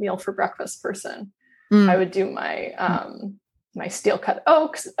like an oatmeal for breakfast person. I would do my, my steel cut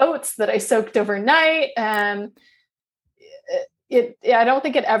oats that I soaked overnight. And I don't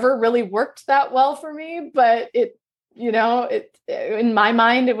think it ever really worked that well for me, but in my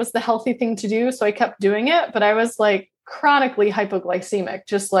mind, it was the healthy thing to do. So I kept doing it, but I was like chronically hypoglycemic,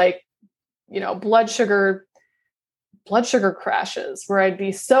 just like, blood sugar crashes, where I'd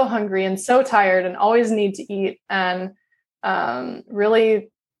be so hungry and so tired and always need to eat. And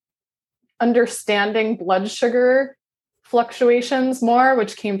really understanding blood sugar fluctuations more,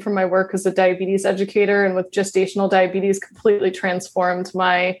 which came from my work as a diabetes educator, and with gestational diabetes, completely transformed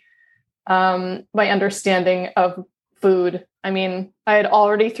my my understanding of food. I mean, I had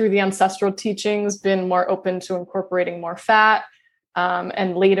already, through the ancestral teachings, been more open to incorporating more fat,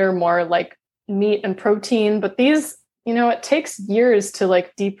 and later more like meat and protein. But these, it takes years to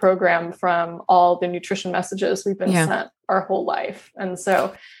like deprogram from all the nutrition messages we've been sent our whole life. And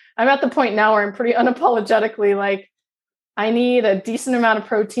so I'm at the point now where I'm pretty unapologetically like, I need a decent amount of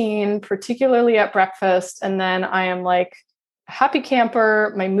protein, particularly at breakfast. And then I am like a happy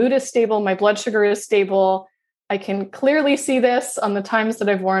camper. My mood is stable. My blood sugar is stable. I can clearly see this on the times that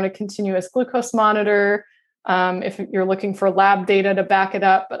I've worn a continuous glucose monitor. If you're looking for lab data to back it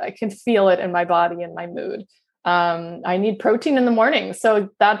up, but I can feel it in my body and my mood. I need protein in the morning. So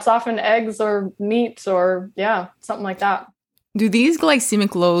that's often eggs or meat or something like that. Do these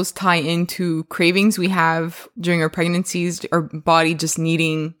glycemic lows tie into cravings we have during our pregnancies, our body just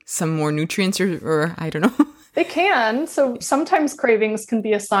needing some more nutrients, or I don't know? They can. So sometimes cravings can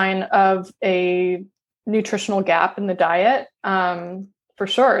be a sign of a nutritional gap in the diet, for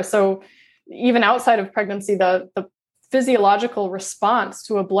sure. So even outside of pregnancy, the physiological response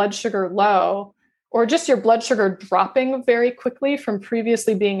to a blood sugar low, or just your blood sugar dropping very quickly from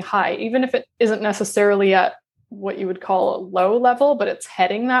previously being high, even if it isn't necessarily at what you would call a low level, but it's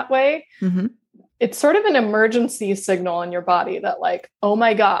heading that way. Mm-hmm. It's sort of an emergency signal in your body that like, oh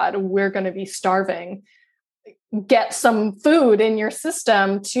my God, we're going to be starving. Get some food in your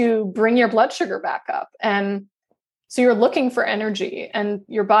system to bring your blood sugar back up. And so you're looking for energy, and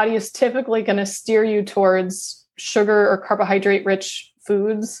your body is typically going to steer you towards sugar or carbohydrate rich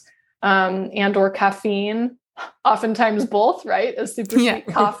foods, and or caffeine. Oftentimes both, right? A super sweet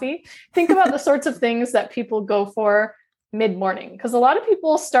coffee. Think about the sorts of things that people go for mid-morning, because a lot of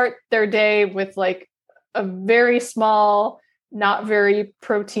people start their day with like a very small not very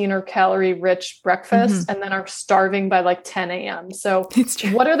protein or calorie rich breakfast and then are starving by like 10 a.m. So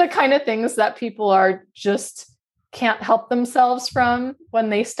what are the kind of things that people are just can't help themselves from when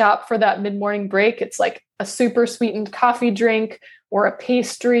they stop for that mid-morning break? It's like a super sweetened coffee drink or a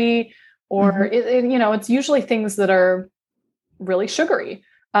pastry, or it's usually things that are really sugary.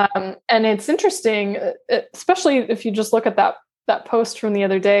 And it's interesting, especially if you just look at that post from the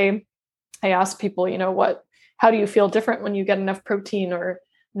other day. I asked people, how do you feel different when you get enough protein or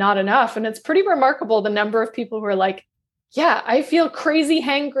not enough? And it's pretty remarkable the number of people who are like, yeah, I feel crazy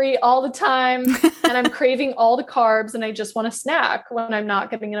hangry all the time and I'm craving all the carbs and I just want a snack when I'm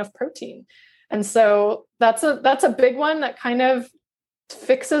not getting enough protein. And so that's a big one that kind of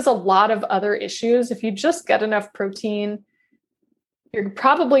fixes a lot of other issues. If you just get enough protein, you're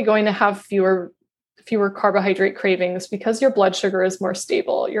probably going to have fewer carbohydrate cravings because your blood sugar is more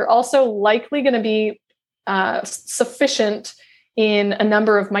stable. You're also likely going to be sufficient in a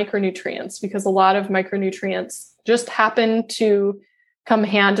number of micronutrients, because a lot of micronutrients just happen to come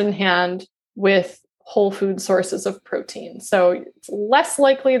hand in hand with whole food sources of protein. So it's less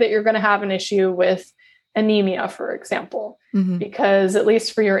likely that you're going to have an issue with anemia, for example, because at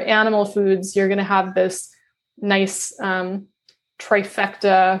least for your animal foods, you're going to have this nice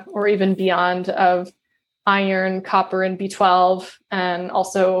trifecta or even beyond of iron, copper, and B12, and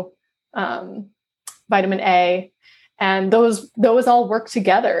also vitamin A. And those all work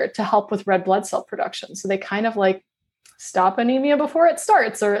together to help with red blood cell production. So they kind of like stop anemia before it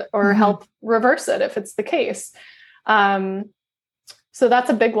starts, or help reverse it if it's the case. So that's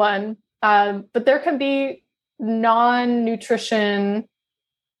a big one. But there can be non-nutrition,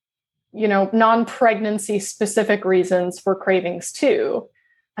 non-pregnancy specific reasons for cravings too.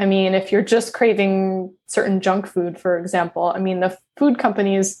 I mean, if you're just craving certain junk food, for example, the food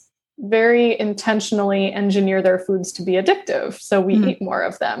companies very intentionally engineer their foods to be addictive. So we eat more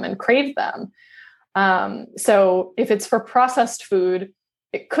of them and crave them. So if it's for processed food,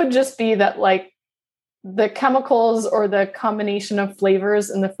 it could just be that like the chemicals or the combination of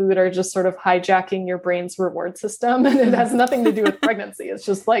flavors in the food are just sort of hijacking your brain's reward system. And it has nothing to do with pregnancy. It's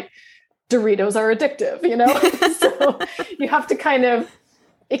just like Doritos are addictive, So you have to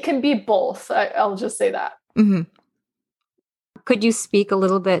it can be both. I'll just say that. Could you speak a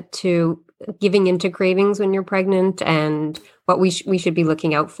little bit to giving into cravings when you're pregnant and what we should be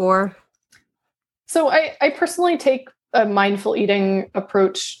looking out for? So I personally take a mindful eating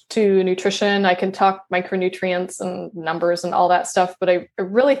approach to nutrition. I can talk micronutrients and numbers and all that stuff, but I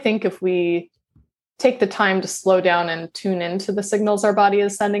really think if we take the time to slow down and tune into the signals our body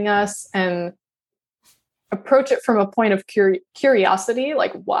is sending us and approach it from a point of curiosity,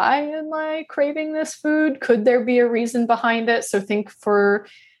 like, why am I craving this food? Could there be a reason behind it? So think for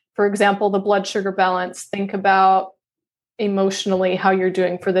example, the blood sugar balance. Think about emotionally how you're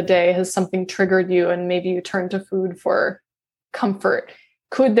doing for the day. Has something triggered you and maybe you turn to food for comfort?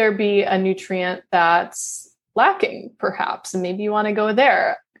 Could there be a nutrient that's lacking perhaps? And maybe you want to go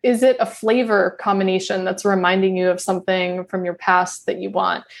there. Is it a flavor combination that's reminding you of something from your past that you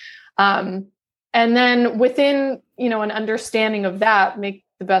want? And then within, an understanding of that, make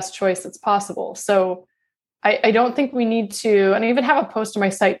the best choice that's possible. So I don't think we need to, and I even have a post on my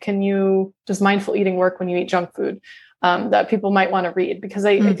site, does mindful eating work when you eat junk food, that people might want to read, because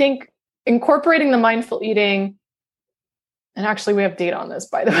I think incorporating the mindful eating, and actually we have data on this,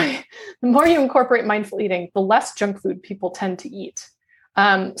 by the way, the more you incorporate mindful eating, the less junk food people tend to eat.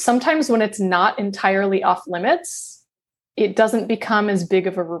 Sometimes when it's not entirely off limits, it doesn't become as big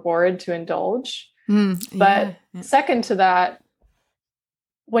of a reward to indulge. But second to that,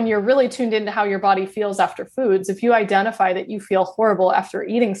 when you're really tuned into how your body feels after foods, if you identify that you feel horrible after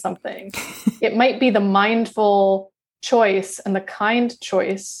eating something, it might be the mindful choice and the kind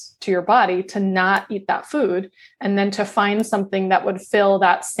choice to your body to not eat that food, and then to find something that would fill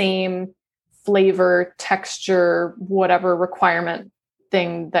that same flavor, texture, whatever requirement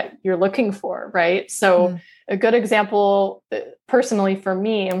thing that you're looking for, right? So a good example personally for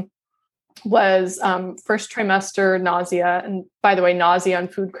me was first trimester nausea. And by the way, nausea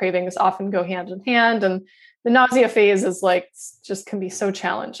and food cravings often go hand in hand. And the nausea phase is just can be so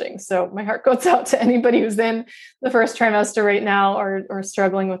challenging. So my heart goes out to anybody who's in the first trimester right now or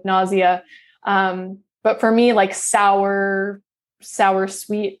struggling with nausea. But for me, like sour,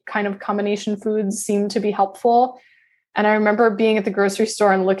 sweet kind of combination foods seem to be helpful. And I remember being at the grocery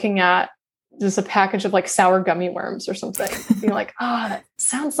store and looking at just a package of like sour gummy worms or something, being like, that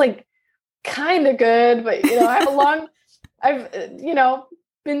sounds like kind of good, but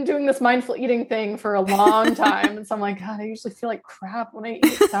been doing this mindful eating thing for a long time. And so I'm like, God, I usually feel like crap when I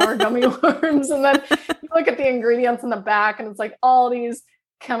eat sour gummy worms. And then you look at the ingredients in the back and it's like all these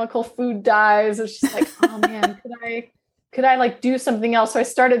chemical food dyes. It's just like, oh man, could I like do something else? So I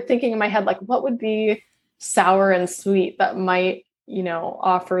started thinking in my head, like, what would be sour and sweet that might,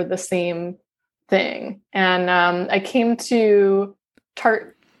 offer the same thing? And I came to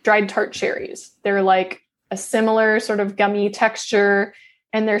dried tart cherries. They're like a similar sort of gummy texture,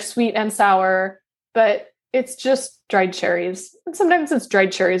 and they're sweet and sour, but it's just dried cherries. And sometimes it's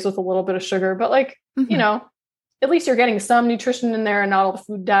dried cherries with a little bit of sugar, but like, at least you're getting some nutrition in there and not all the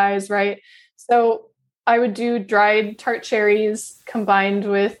food dyes, right? So I would do dried tart cherries combined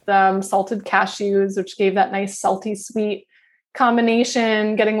with salted cashews, which gave that nice salty sweet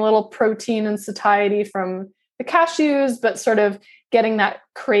combination, getting a little protein and satiety from the cashews, but sort of getting that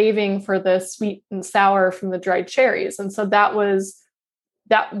craving for the sweet and sour from the dried cherries. And so that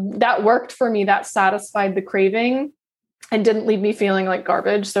worked for me. That satisfied the craving and didn't leave me feeling like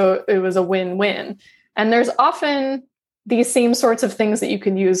garbage. So it was a win-win. And there's often these same sorts of things that you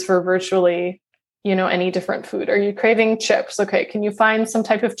can use for virtually, any different food. Are you craving chips? Okay. Can you find some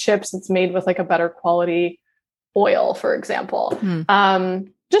type of chips that's made with like a better quality oil, for example?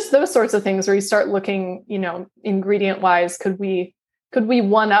 Just those sorts of things where you start looking, ingredient wise, could we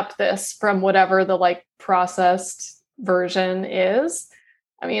one up this from whatever the like processed version is?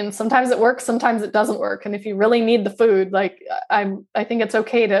 I mean, sometimes it works, sometimes it doesn't work. And if you really need the food, like I think it's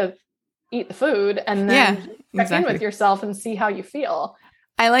okay to eat the food and then check in with yourself and see how you feel.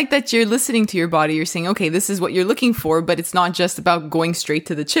 I like that you're listening to your body. You're saying, okay, this is what you're looking for, but it's not just about going straight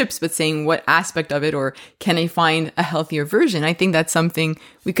to the chips, but saying what aspect of it, or can I find a healthier version? I think that's something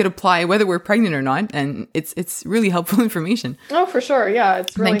we could apply whether we're pregnant or not. And it's really helpful information. Oh, for sure. Yeah.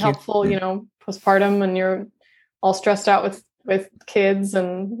 It's really helpful, postpartum when you're all stressed out with kids.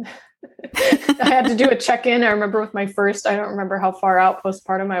 And I had to do a check-in. I remember with my first, I don't remember how far out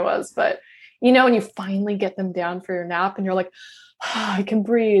postpartum I was, but and you finally get them down for your nap and you're like, I can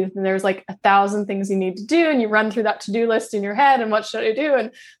breathe. And there's like 1,000 things you need to do. And you run through that to-do list in your head. And what should I do? And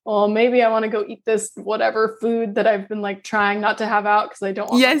well, maybe I want to go eat this whatever food that I've been like trying not to have out because I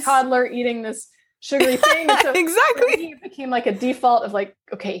don't want my toddler eating this sugary thing. And so exactly. It became like a default of like,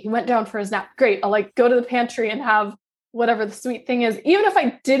 okay, he went down for his nap. Great. I'll like go to the pantry and have whatever the sweet thing is, even if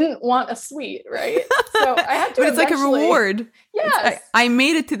I didn't want a sweet, right? So I had to but it's like a reward. Yes. I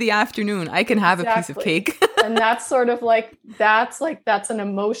made it to the afternoon. I can have a piece of cake. And that's sort of like, that's an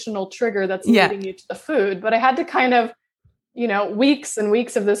emotional trigger that's leading you to the food. But I had to kind of, weeks and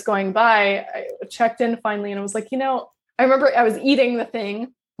weeks of this going by, I checked in finally and I was like, I remember I was eating the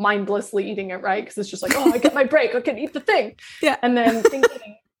thing, mindlessly eating it, right? Because it's just like, oh, I get my break. I can eat the thing. Yeah. And then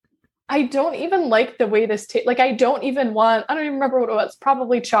thinking, I don't even like the way this tastes. Like, I don't even remember what it was,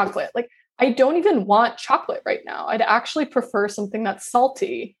 probably chocolate. Like, I don't even want chocolate right now. I'd actually prefer something that's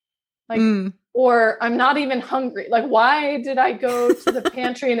salty. Like, or I'm not even hungry. Like, why did I go to the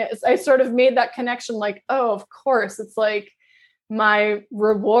pantry? And I sort of made that connection like, oh, of course, it's like my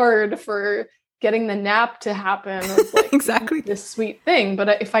reward for getting the nap to happen. Was like, exactly. This sweet thing.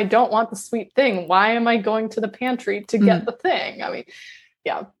 But if I don't want the sweet thing, why am I going to the pantry to get the thing? I mean,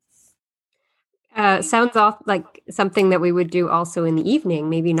 yeah. Sounds off like something that we would do also in the evening,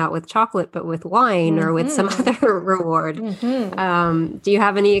 maybe not with chocolate, but with wine or with some other reward. Do you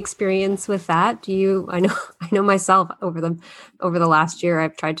have any experience with that? I know myself over the last year,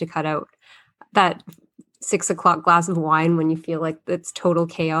 I've tried to cut out that 6 o'clock glass of wine when you feel like it's total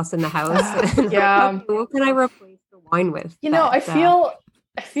chaos in the house. Yeah. Like, what can I replace the wine with? I feel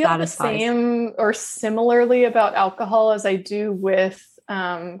the same or similarly about alcohol as I do with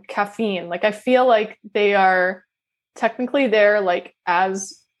caffeine. Like, I feel like they're like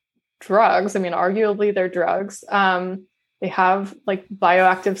as drugs. I mean, arguably they're drugs. They have like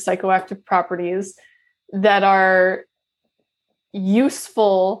bioactive, psychoactive properties that are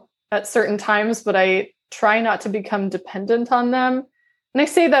useful at certain times, but I try not to become dependent on them. And I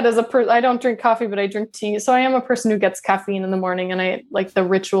say that as I don't drink coffee, but I drink tea. So I am a person who gets caffeine in the morning, and I like the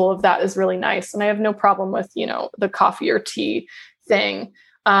ritual of that is really nice. And I have no problem with, the coffee or tea thing.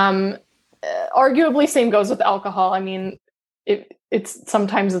 Arguably same goes with alcohol. I mean, it's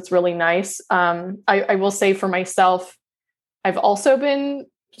sometimes it's really nice. I will say for myself, I've also been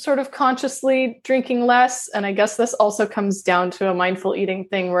sort of consciously drinking less. And I guess this also comes down to a mindful eating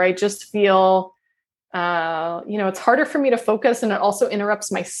thing where I just feel, it's harder for me to focus, and it also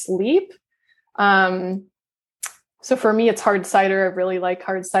interrupts my sleep. So for me, it's hard cider. I really like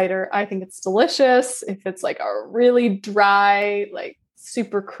hard cider. I think it's delicious. If it's like a really dry, like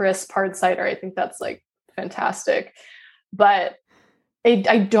super crisp hard cider, I think that's like fantastic. But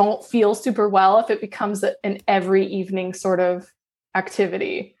I don't feel super well if it becomes an every evening sort of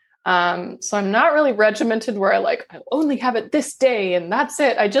activity. So I'm not really regimented where I only have it this day and that's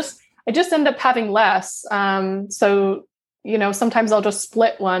it. I just end up having less. So, sometimes I'll just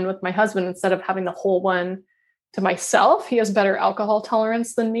split one with my husband instead of having the whole one to myself. He has better alcohol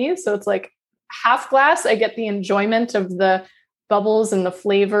tolerance than me. So it's like half glass. I get the enjoyment of the bubbles and the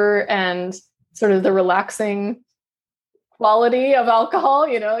flavor and sort of the relaxing quality of alcohol,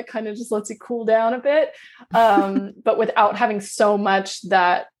 it kind of just lets you cool down a bit. But without having so much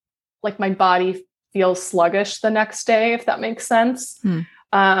that like my body feels sluggish the next day, if that makes sense.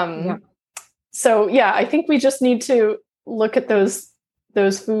 Yeah. So yeah, I think we just need to look at those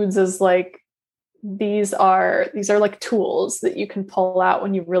foods as like, these are like tools that you can pull out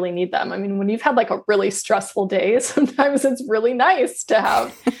when you really need them. I mean, when you've had like a really stressful day, sometimes it's really nice to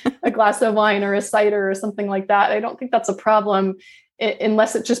have a glass of wine or a cider or something like that. I don't think that's a problem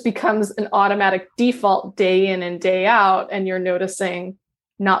unless it just becomes an automatic default day in and day out, and you're noticing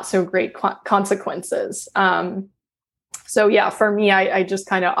not so great consequences. So yeah, for me, I just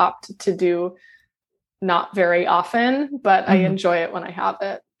kind of opt to do not very often, but I enjoy it when I have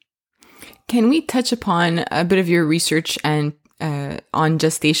it. Can we touch upon a bit of your research and on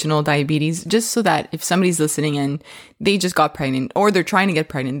gestational diabetes, just so that if somebody's listening and they just got pregnant or they're trying to get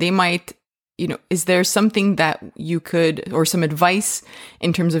pregnant, they might, is there something that you could, or some advice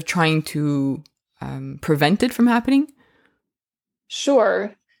in terms of trying to prevent it from happening?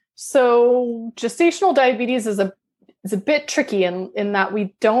 Sure. So gestational diabetes is a bit tricky in that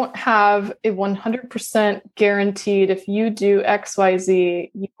we don't have a 100% guaranteed, if you do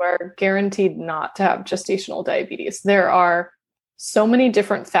XYZ, you are guaranteed not to have gestational diabetes. There are so many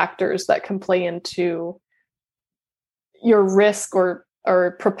different factors that can play into your risk or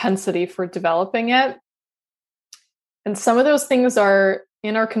propensity for developing it. And some of those things are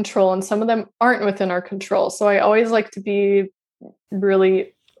in our control and some of them aren't within our control. So I always like to be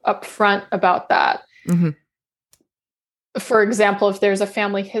really upfront about that. Mm-hmm. For example, if there's a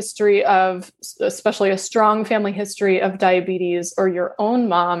family history of, especially a strong family history of diabetes, or your own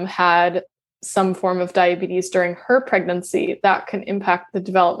mom had some form of diabetes during her pregnancy, that can impact the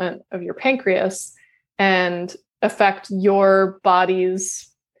development of your pancreas and affect your body's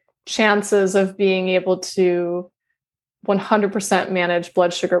chances of being able to 100% manage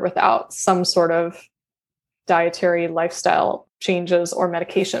blood sugar without some sort of dietary lifestyle changes or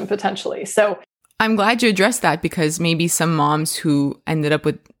medication potentially. So I'm glad you addressed that, because maybe some moms who ended up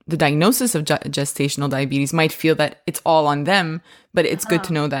with the diagnosis of gestational diabetes might feel that it's all on them, but it's good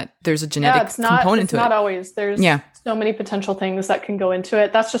to know that there's a genetic component to it. It's not always. There's so many potential things that can go into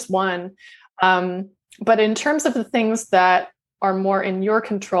it. That's just one. But in terms of the things that are more in your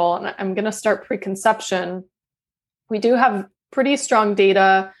control, and I'm going to start preconception, we do have pretty strong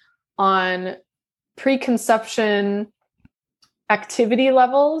data on preconception activity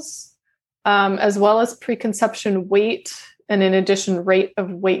levels, as well as preconception weight, and in addition, rate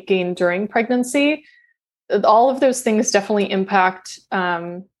of weight gain during pregnancy. All of those things definitely impact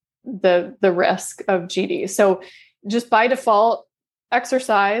the risk of GD. So just by default,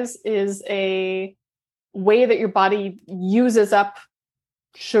 exercise is a way that your body uses up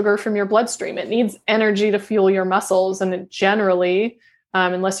sugar from your bloodstream. It needs energy to fuel your muscles, and it generally,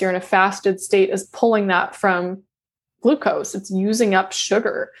 unless you're in a fasted state, is pulling that from glucose. It's using up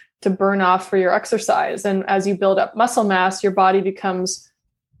sugar to burn off for your exercise. And as you build up muscle mass, your body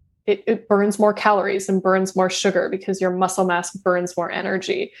it burns more calories and burns more sugar because your muscle mass burns more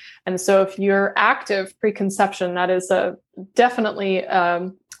energy. And so if you're active preconception, that is definitely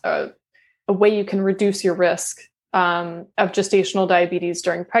a way you can reduce your risk of gestational diabetes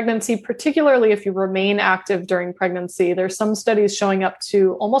during pregnancy, particularly if you remain active during pregnancy. There's some studies showing up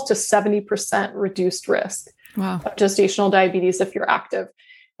to almost a 70% reduced risk of gestational diabetes if you're active.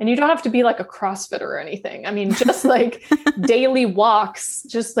 And you don't have to be like a CrossFitter or anything. I mean, just like daily walks,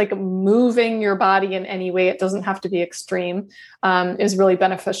 just like moving your body in any way, it doesn't have to be extreme, is really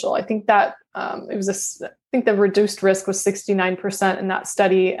beneficial. I think that I think the reduced risk was 69% in that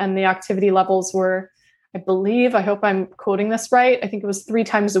study. And the activity levels were, I hope I'm quoting this right, I think it was 3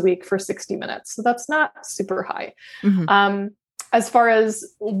 times a week for 60 minutes. So that's not super high. Mm-hmm. As far as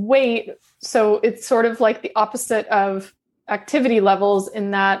weight, so it's sort of like the opposite of activity levels,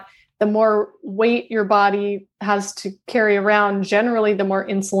 in that the more weight your body has to carry around, generally the more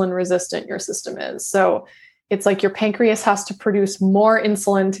insulin resistant your system is. So it's like your pancreas has to produce more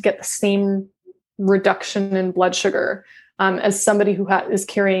insulin to get the same reduction in blood sugar as somebody who is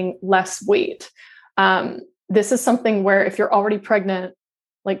carrying less weight. This is something where if you're already pregnant,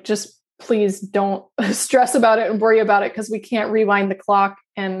 like just please don't stress about it and worry about it, because we can't rewind the clock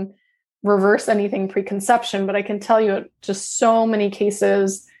and reverse anything preconception. But I can tell you just so many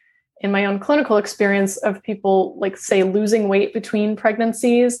cases in my own clinical experience of people, like, say, losing weight between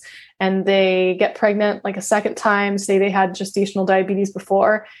pregnancies, and they get pregnant like a second time, say they had gestational diabetes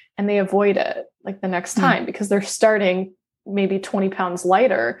before, and they avoid it like the next time because they're starting maybe 20 pounds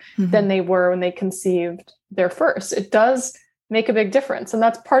lighter than they were when they conceived their first. It does make a big difference. And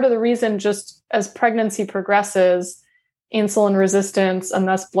that's part of the reason, just as pregnancy progresses, insulin resistance and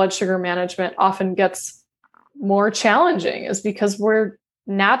thus blood sugar management often gets more challenging, is because we're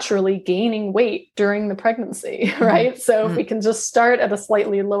naturally gaining weight during the pregnancy, right? So if we can just start at a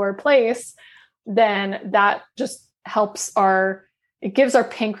slightly lower place, then that just helps it gives our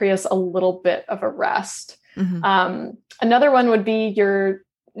pancreas a little bit of a rest. Another one would be your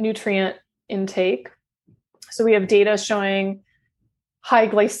nutrient intake. So we have data showing high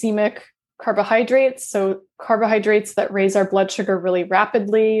glycemic carbohydrates. So carbohydrates that raise our blood sugar really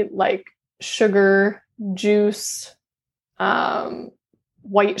rapidly, like sugar, juice,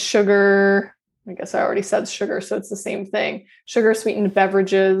 white sugar. I guess I already said sugar, so it's the same thing. Sugar sweetened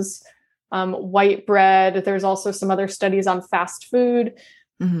beverages, white bread. There's also some other studies on fast food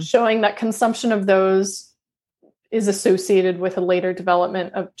showing that consumption of those is associated with a later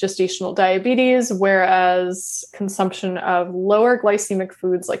development of gestational diabetes, whereas consumption of lower glycemic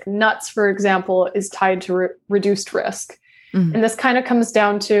foods like nuts, for example, is tied to reduced risk. And this kind of comes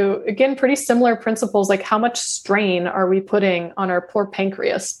down to, again, pretty similar principles, like how much strain are we putting on our poor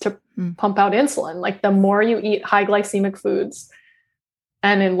pancreas to pump out insulin? Like the more you eat high glycemic foods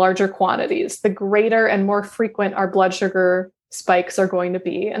and in larger quantities, the greater and more frequent our blood sugar spikes are going to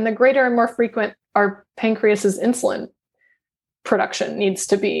be. And the greater and more frequent our pancreas's insulin production needs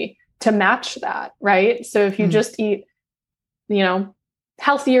to be to match that, right? So if you just eat,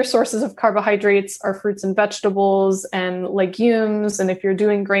 healthier sources of carbohydrates are fruits and vegetables and legumes. And if you're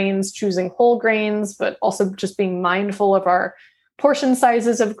doing grains, choosing whole grains, but also just being mindful of our portion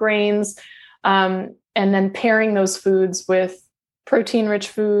sizes of grains, and then pairing those foods with protein-rich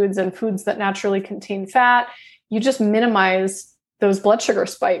foods and foods that naturally contain fat, you just minimize those blood sugar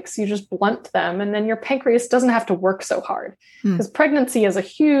spikes. You just blunt them, and then your pancreas doesn't have to work so hard. Because pregnancy is a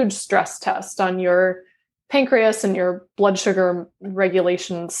huge stress test on your pancreas and your blood sugar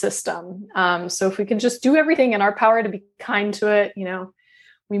regulation system. So if we can just do everything in our power to be kind to it,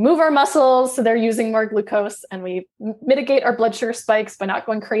 we move our muscles so they're using more glucose, and we mitigate our blood sugar spikes by not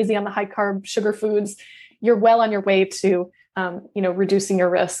going crazy on the high carb sugar foods, you're well on your way to, reducing your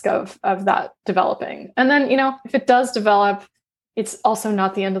risk of that developing. And then, if it does develop, it's also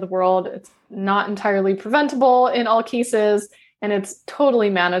not the end of the world. It's not entirely preventable in all cases, and it's totally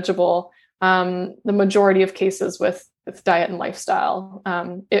manageable. The majority of cases with diet and lifestyle,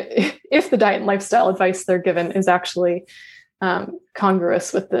 if the diet and lifestyle advice they're given is actually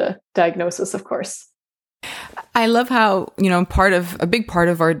congruous with the diagnosis, of course. I love how, a big part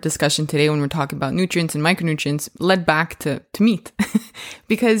of our discussion today when we're talking about nutrients and micronutrients led back to meat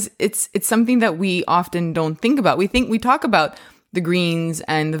because it's something that we often don't think about. We talk about the greens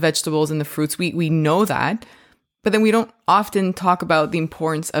and the vegetables and the fruits. We know that, but then we don't often talk about the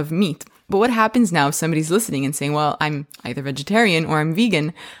importance of meat. But what happens now if somebody's listening and saying, well, I'm either vegetarian or I'm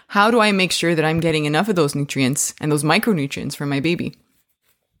vegan. How do I make sure that I'm getting enough of those nutrients and those micronutrients for my baby?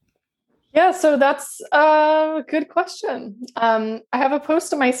 Yeah, so that's a good question. I have a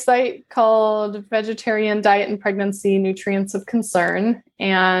post on my site called Vegetarian Diet and Pregnancy Nutrients of Concern.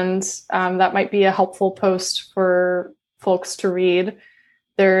 And that might be a helpful post for folks to read.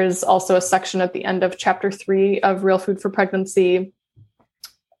 There's also a section at the end of chapter 3 of Real Food for Pregnancy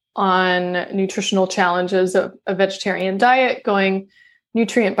on nutritional challenges of a vegetarian diet, going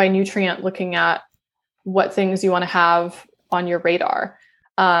nutrient by nutrient, looking at what things you want to have on your radar.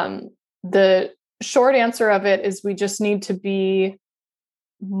 The short answer of it is we just need to be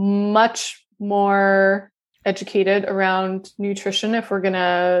much more educated around nutrition if we're going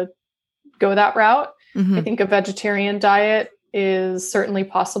to go that route. I think a vegetarian diet is certainly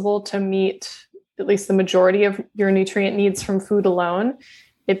possible to meet at least the majority of your nutrient needs from food alone.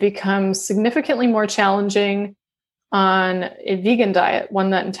 It becomes significantly more challenging on a vegan diet,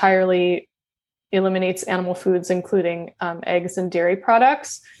 one that entirely eliminates animal foods, including eggs and dairy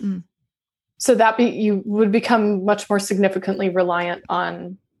products. So you would become much more significantly reliant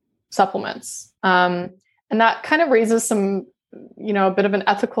on supplements. And that kind of raises some, a bit of an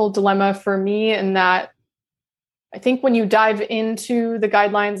ethical dilemma for me, in that I think when you dive into the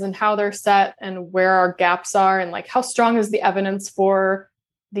guidelines and how they're set and where our gaps are, and like how strong is the evidence for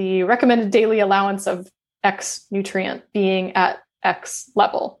the recommended daily allowance of X nutrient being at X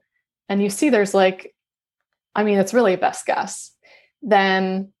level. and you see there's like, I mean, it's really a best guess,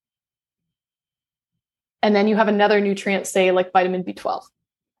 and then you have another nutrient, say like vitamin B12.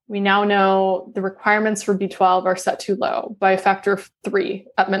 We now know the requirements for B12 are set too low by a factor of 3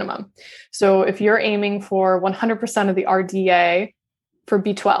 at minimum. So if you're aiming for 100% of the RDA for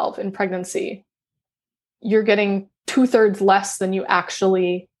B12 in pregnancy, you're getting 2/3 less than you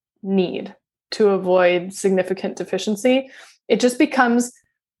actually need to avoid significant deficiency. It just becomes,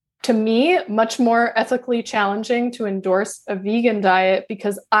 to me, much more ethically challenging to endorse a vegan diet,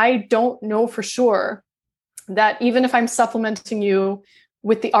 because I don't know for sure that even if I'm supplementing you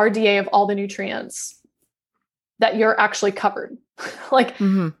with the RDA of all the nutrients, that you're actually covered. Like,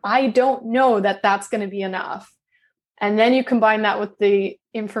 I don't know that that's going to be enough. And then you combine that with the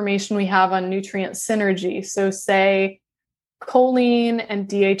information we have on nutrient synergy. So say choline and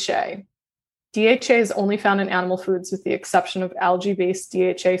DHA. DHA is only found in animal foods with the exception of algae-based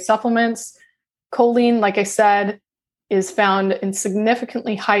DHA supplements. Choline, like I said, is found in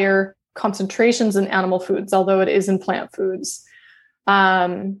significantly higher concentrations in animal foods, although it is in plant foods.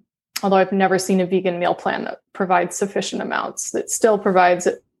 Although I've never seen a vegan meal plan that provides sufficient amounts. It still provides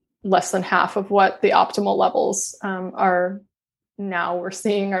less than half of what the optimal levels are now we're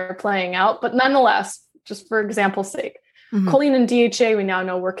seeing are playing out. But nonetheless, just for example's sake, choline and DHA, we now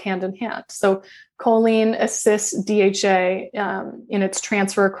know work hand in hand. So choline assists DHA in its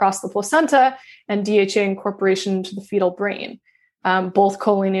transfer across the placenta and DHA incorporation into the fetal brain. Both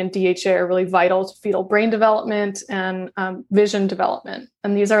choline and DHA are really vital to fetal brain development and vision development.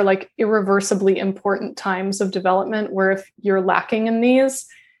 And these are like irreversibly important times of development where if you're lacking in these,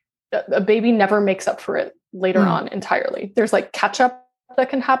 a baby never makes up for it later on entirely. There's like catch up that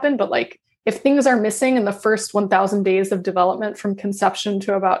can happen, but like if things are missing in the first 1,000 days of development from conception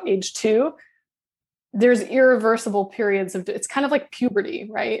to about age 2, there's irreversible periods of, it's kind of like puberty,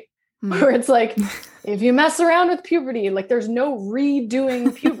 right? Where it's like, if you mess around with puberty, like there's no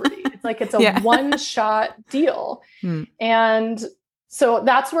redoing puberty. It's like, it's a one-shot deal. And so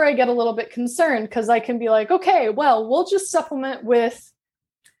that's where I get a little bit concerned, because I can be like, okay, well, we'll just supplement with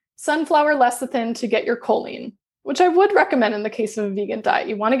sunflower lecithin to get your choline, which I would recommend in the case of a vegan diet.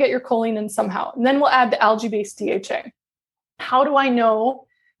 You want to get your choline in somehow. And then we'll add the algae-based DHA. How do I know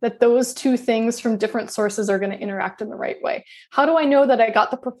that those two things from different sources are going to interact in the right way? How do I know that I got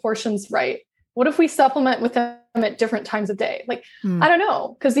the proportions right? What if we supplement with them at different times of day? Like, I don't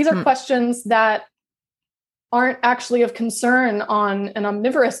know, because these are questions that aren't actually of concern on an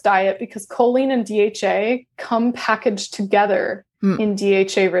omnivorous diet, because choline and DHA come packaged together in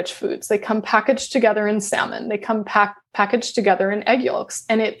DHA-rich foods. They come packaged together in salmon. They come packaged together in egg yolks,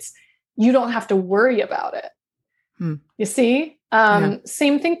 and you don't have to worry about it. You see?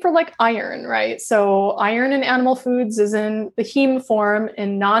 Same thing for like iron, right? So iron in animal foods is in the heme form,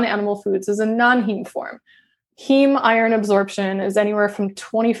 in non-animal foods is in non-heme form. Heme iron absorption is anywhere from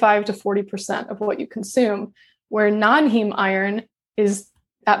 25 to 40% of what you consume, where non-heme iron is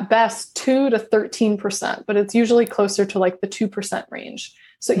at best 2 to 13%, but it's usually closer to like the 2% range.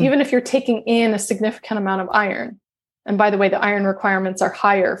 So even if you're taking in a significant amount of iron, and by the way, the iron requirements are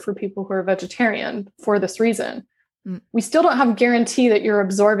higher for people who are vegetarian for this reason, we still don't have guarantee that you're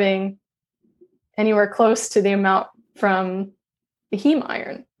absorbing anywhere close to the amount from the heme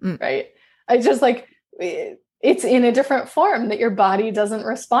iron, right? I just like, it's in a different form that your body doesn't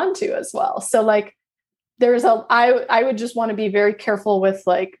respond to as well. So like I would just want to be very careful with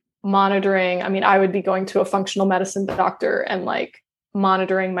like monitoring. I mean, I would be going to a functional medicine doctor and like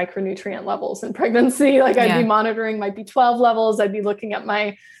monitoring micronutrient levels in pregnancy. Like I'd be monitoring my B12 levels. I'd be looking at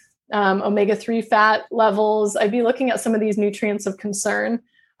my omega-3 fat levels. I'd be looking at some of these nutrients of concern.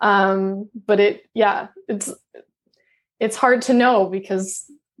 But it's hard to know because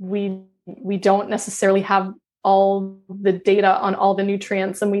we don't necessarily have all the data on all the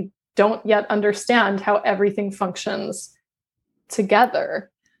nutrients, and we don't yet understand how everything functions together.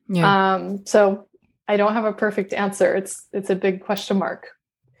 So I don't have a perfect answer. It's a big question mark.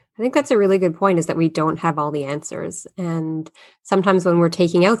 I think that's a really good point, is that we don't have all the answers. And sometimes when we're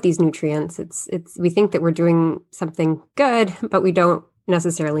taking out these nutrients, we think that we're doing something good, but we don't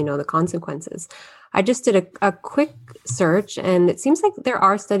necessarily know the consequences. I just did a quick search, and it seems like there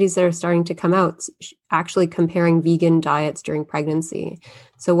are studies that are starting to come out actually comparing vegan diets during pregnancy.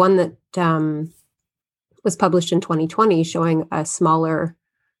 So one that was published in 2020 showing a smaller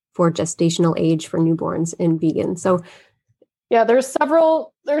for gestational age for newborns in vegan. So yeah, there's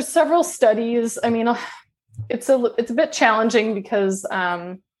several studies. I mean, it's a bit challenging because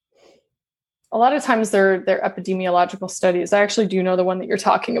a lot of times they're epidemiological studies. I actually do know the one that you're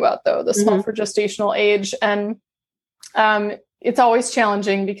talking about, though, the small for gestational age. And it's always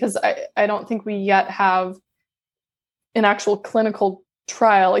challenging because I don't think we yet have an actual clinical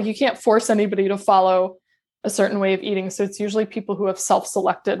trial. Like, you can't force anybody to follow a certain way of eating. So it's usually people who have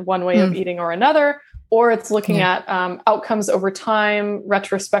self-selected one way of eating or another, or it's looking at outcomes over time,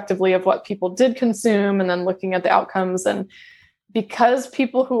 retrospectively, of what people did consume, and then looking at the outcomes. And because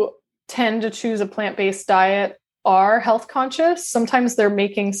people who tend to choose a plant-based diet are health conscious, sometimes they're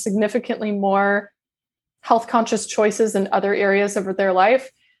making significantly more health conscious choices in other areas of their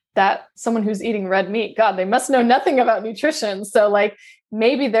life that someone who's eating red meat, God, they must know nothing about nutrition. So like,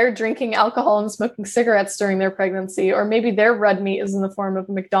 maybe they're drinking alcohol and smoking cigarettes during their pregnancy, or maybe their red meat is in the form of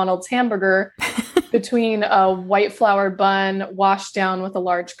a McDonald's hamburger between a white flour bun washed down with a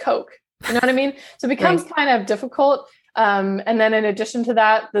large Coke. You know what I mean? So it becomes kind of difficult. And then in addition to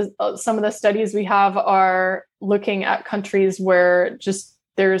that, some of the studies we have are looking at countries where just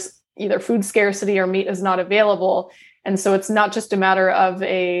there's either food scarcity or meat is not available. And so it's not just a matter of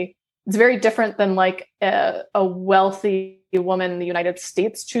it's very different than like a wealthy woman in the United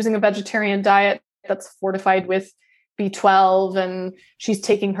States choosing a vegetarian diet that's fortified with B12 and she's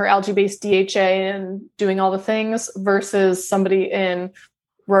taking her algae-based DHA and doing all the things, versus somebody in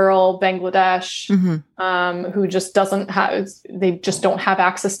rural Bangladesh who just they just don't have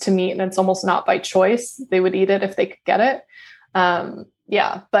access to meat, and it's almost not by choice. They would eat it if they could get it.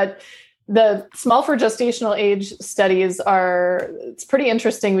 But the small for gestational age studies it's pretty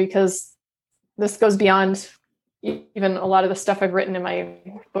interesting because this goes beyond even a lot of the stuff I've written in my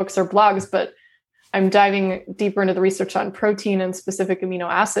books or blogs, but I'm diving deeper into the research on protein and specific amino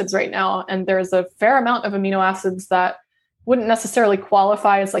acids right now. And there's a fair amount of amino acids that wouldn't necessarily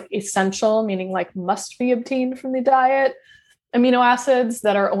qualify as like essential, meaning like must be obtained from the diet, amino acids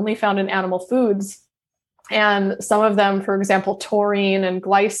that are only found in animal foods. And some of them, for example, taurine and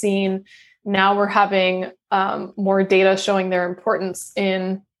glycine, now we're having more data showing their importance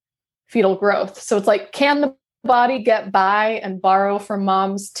in fetal growth. So it's like, can the body get by and borrow from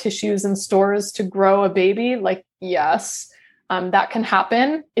mom's tissues and stores to grow a baby? Like, yes, that can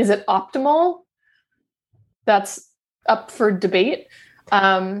happen. Is it optimal? That's up for debate.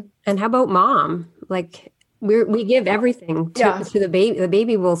 And how about mom? Like, we give everything to the baby. The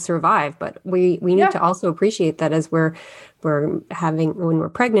baby will survive, but we need to also appreciate that as we're having, when we're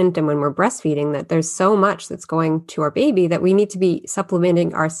pregnant and when we're breastfeeding, that there's so much that's going to our baby that we need to be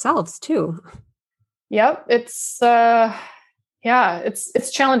supplementing ourselves too. Yep. It's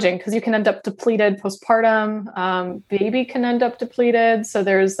challenging because you can end up depleted postpartum. Baby can end up depleted. So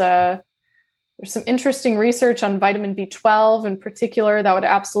there's some interesting research on vitamin B12 in particular. That would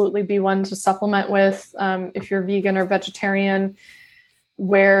absolutely be one to supplement with if you're vegan or vegetarian,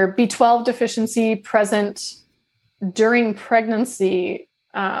 where B12 deficiency present during pregnancy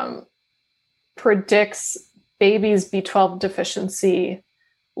predicts baby's B12 deficiency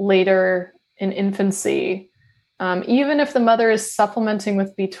later in infancy, even if the mother is supplementing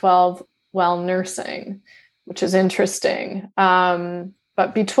with B12 while nursing, which is interesting.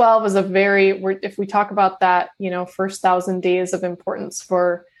 But B12 is if we talk about that, first 1,000 days of importance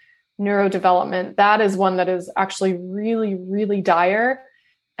for neurodevelopment, that is one that is actually really, really dire.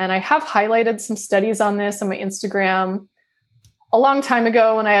 And I have highlighted some studies on this on my Instagram a long time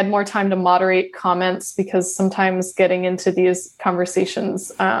ago when I had more time to moderate comments, because sometimes getting into these conversations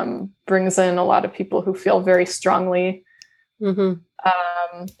brings in a lot of people who feel very strongly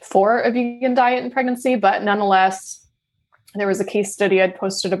for a vegan diet in pregnancy. But nonetheless, there was a case study I'd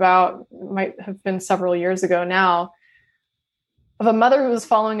posted about, might have been several years ago now, of a mother who was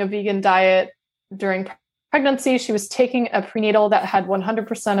following a vegan diet during pregnancy. She was taking a prenatal that had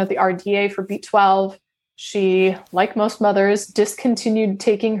 100% of the RDA for B12. She, like most mothers, discontinued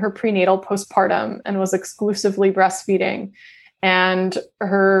taking her prenatal postpartum and was exclusively breastfeeding. And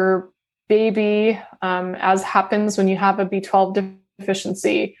her baby, as happens when you have a B12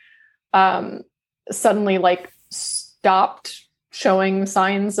 deficiency, suddenly stopped showing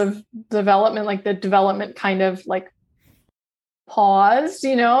signs of development. Like the development kind of paused,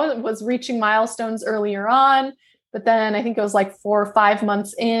 was reaching milestones earlier on. But then I think it was 4 or 5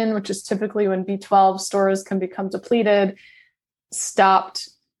 months in, which is typically when B12 stores can become depleted, stopped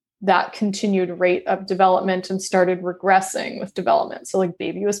that continued rate of development and started regressing with development. So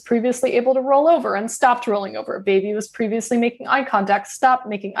baby was previously able to roll over and stopped rolling over. Baby was previously making eye contact, stopped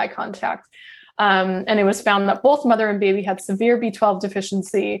making eye contact. And it was found that both mother and baby had severe B12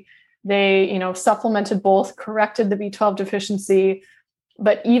 deficiency. They, supplemented both, corrected the B12 deficiency.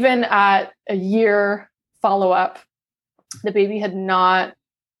 But even at a year follow-up, the baby had not,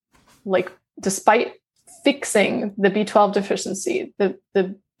 despite fixing the B12 deficiency,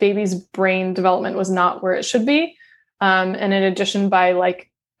 the baby's brain development was not where it should be. And in addition, by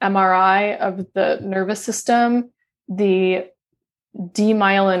like MRI of the nervous system, the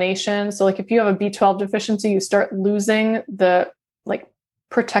demyelination. So like if you have a B12 deficiency, you start losing the like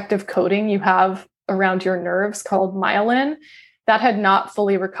protective coating you have around your nerves called myelin. That had not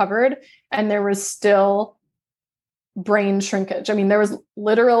fully recovered. And there was still brain shrinkage. I mean, there was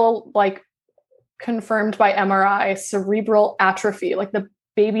literal, like confirmed by MRI, cerebral atrophy. Like the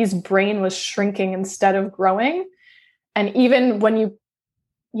baby's brain was shrinking instead of growing. And even when you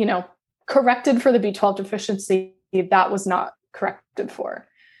know, corrected for the B12 deficiency, that was not corrected for.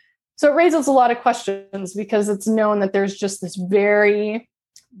 So it raises a lot of questions because it's known that there's just this very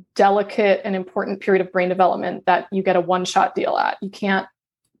delicate and important period of brain development that you get a one-shot deal at. You can't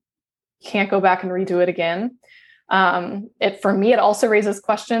go back and redo it again. For me, it also raises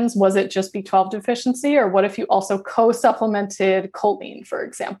questions. Was it just B12 deficiency, or what if you also co-supplemented choline, for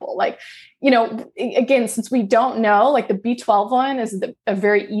example? Like, you know, again, since we don't know, like the B12 one is a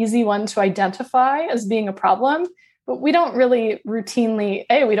very easy one to identify as being a problem, but we don't routinely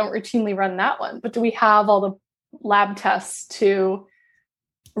run that one. But do we have all the lab tests to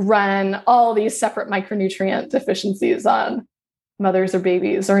run all these separate micronutrient deficiencies on mothers or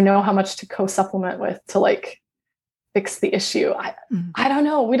babies, or know how much to co-supplement with to like fix the issue? I don't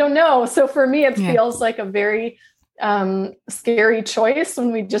know. We don't know. So for me, it feels like a very scary choice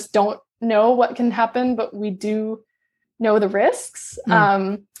when we just don't know what can happen, but we do know the risks.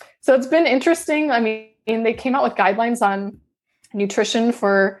 So it's been interesting. I mean, they came out with guidelines on nutrition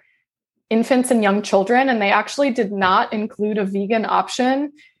for infants and young children, and they actually did not include a vegan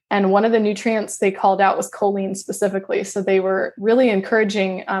option. And one of the nutrients they called out was choline specifically. So they were really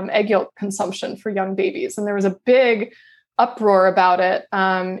encouraging egg yolk consumption for young babies. And there was a big uproar about it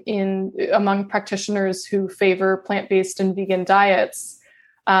among practitioners who favor plant-based and vegan diets,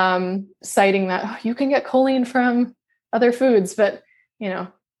 citing that you can get choline from other foods. But, you know,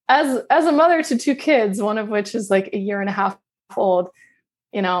 as a mother to two kids, one of which is like 1.5 years old,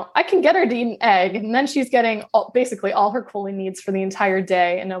 you know, I can get her to eat an egg, and then she's getting basically all her choline needs for the entire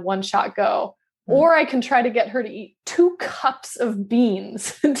day in a one-shot go. Or I can try to get her to eat 2 cups of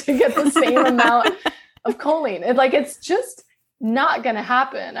beans to get the same amount of choline. It's just not going to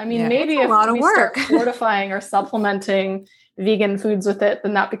happen. I mean, maybe if we start fortifying or supplementing vegan foods with it,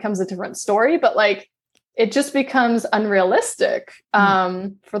 then that becomes a different story. But like, it just becomes unrealistic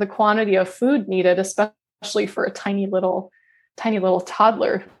for the quantity of food needed, especially for a tiny little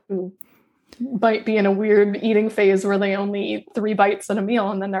toddler who might be in a weird eating phase where they only eat 3 bites in a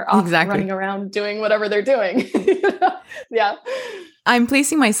meal and then they're off running around doing whatever they're doing. Yeah. I'm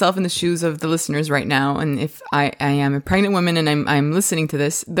placing myself in the shoes of the listeners right now. And if I am a pregnant woman and I'm listening to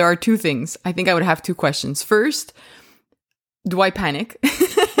this, there are 2 things. I think I would have 2 questions. First, do I panic?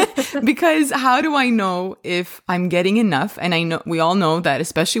 Because how do I know if I'm getting enough? And I know we all know that,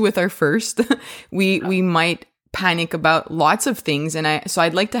 especially with our first, we might panic about lots of things. And so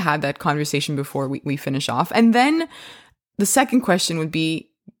I'd like to have that conversation before we finish off. And then the second question would be,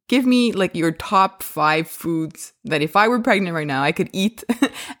 give me like your top 5 foods that if I were pregnant right now, I could eat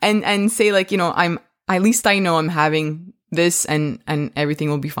and say like, you know, at least I know I'm having this and everything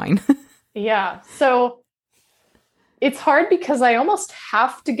will be fine. Yeah. So it's hard because I almost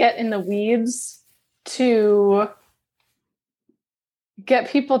have to get in the weeds to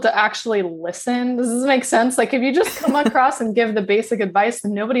get people to actually listen. Does this make sense? Like if you just come across and give the basic advice,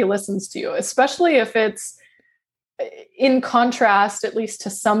 then nobody listens to you, especially if it's in contrast, at least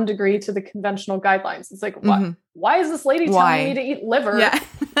to some degree, to the conventional guidelines. It's like, what? Why is this lady telling me to eat liver? Yeah.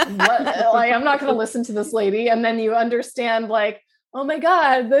 I'm not going to listen to this lady. And then you understand like, oh my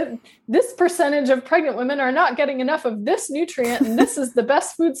God, this percentage of pregnant women are not getting enough of this nutrient, and this is the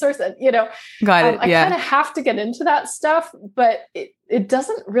best food source. You know, got it. I kind of have to get into that stuff, but it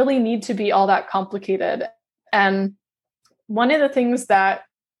doesn't really need to be all that complicated. And one of the things that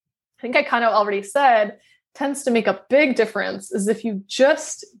I think I kind of already said tends to make a big difference is if you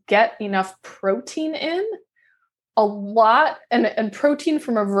just get enough protein in. A lot and protein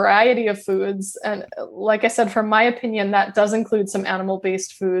from a variety of foods. And like I said, from my opinion, that does include some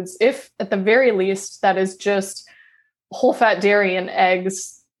animal-based foods. If at the very least, that is just whole fat dairy and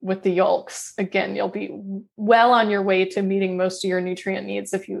eggs with the yolks. Again, you'll be well on your way to meeting most of your nutrient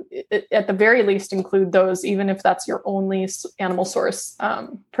needs if you, at the very least, include those, even if that's your only animal source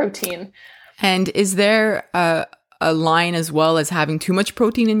protein. And is there a line as well as having too much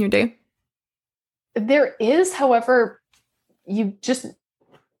protein in your day? There is, however,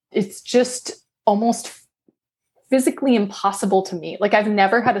 it's just almost physically impossible to meet. Like I've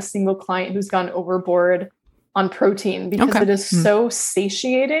never had a single client who's gone overboard on protein because it is so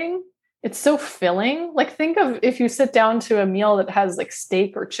satiating it's so filling. Like think of if you sit down to a meal that has like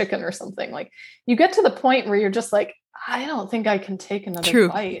steak or chicken or something, like you get to the point where you're just like, I don't think I can take another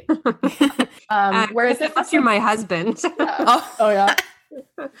bite. Whereas if you're my husband. Yeah. Oh yeah.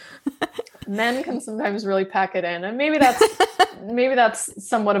 Men can sometimes really pack it in. And maybe that's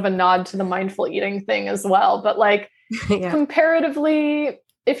somewhat of a nod to the mindful eating thing as well. But like comparatively,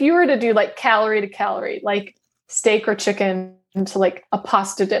 if you were to do like calorie to calorie, like steak or chicken to like a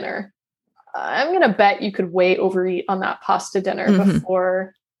pasta dinner, I'm going to bet you could way overeat on that pasta dinner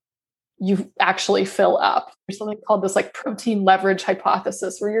before you actually fill up. There's something called this like protein leverage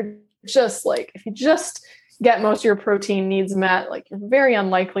hypothesis, where you're just like, if you just get most of your protein needs met, like you're very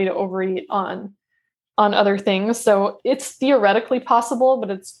unlikely to overeat on other things. So it's theoretically possible, but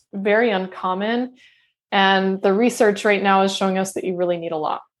it's very uncommon. And the research right now is showing us that you really need a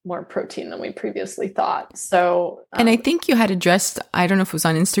lot more protein than we previously thought. So, and I think you had addressed, I don't know if it was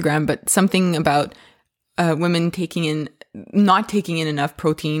on Instagram, but something about women not taking in enough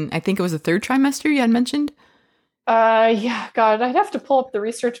protein. I think it was the third trimester you had mentioned. Yeah, God, I'd have to pull up the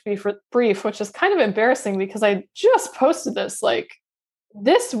research brief, which is kind of embarrassing because I just posted this like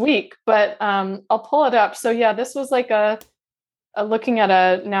this week, but I'll pull it up. So yeah, this was like a looking at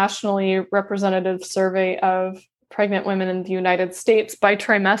a nationally representative survey of pregnant women in the United States by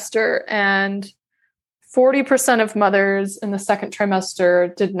trimester, and 40% of mothers in the second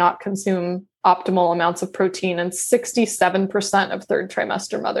trimester did not consume optimal amounts of protein, and 67% of third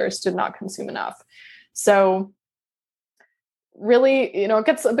trimester mothers did not consume enough. So really, it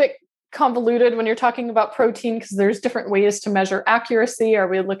gets a bit convoluted when you're talking about protein because there's different ways to measure accuracy. Are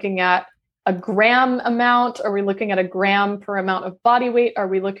we looking at a gram amount? Are we looking at a gram per amount of body weight? Are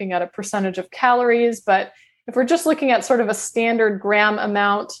we looking at a percentage of calories? But if we're just looking at sort of a standard gram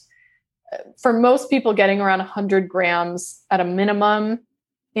amount, for most people getting around 100 grams at a minimum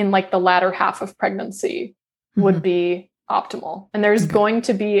in like the latter half of pregnancy would be optimal. And there's going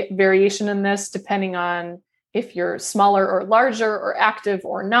to be variation in this depending on if you're smaller or larger or active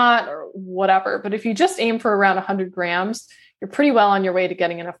or not or whatever. But if you just aim for around 100 grams, you're pretty well on your way to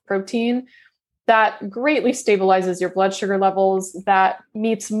getting enough protein. That greatly stabilizes your blood sugar levels. That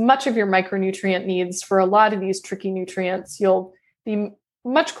meets much of your micronutrient needs. For a lot of these tricky nutrients, you'll be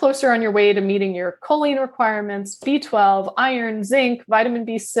much closer on your way to meeting your choline requirements, B12, iron, zinc, vitamin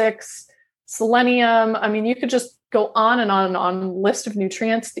B6, selenium. I mean, you could just go on and on and on a list of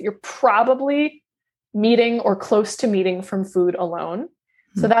nutrients that you're probably meeting or close to meeting from food alone.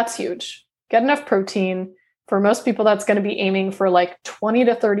 So that's huge. Get enough protein. For most people, that's going to be aiming for like 20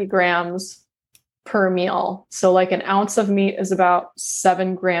 to 30 grams per meal. So like an ounce of meat is about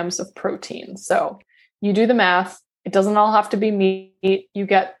 7 grams of protein. So you do the math. It doesn't all have to be meat. You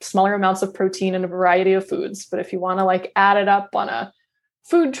get smaller amounts of protein in a variety of foods. But if you want to like add it up on a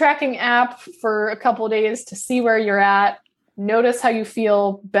food tracking app for a couple of days to see where you're at, notice how you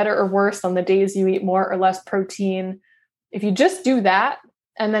feel better or worse on the days you eat more or less protein. If you just do that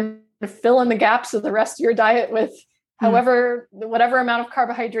and then fill in the gaps of the rest of your diet with whatever amount of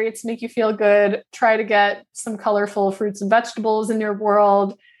carbohydrates make you feel good, try to get some colorful fruits and vegetables in your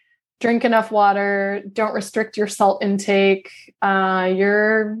world, drink enough water, don't restrict your salt intake,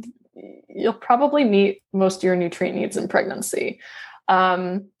 you'll probably meet most of your nutrient needs in pregnancy.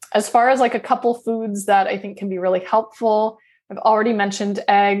 As far as like a couple foods that I think can be really helpful, I've already mentioned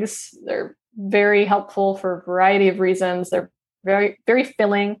eggs. They're very helpful for a variety of reasons. They're very, very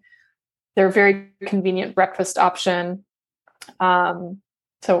filling. They're a very convenient breakfast option.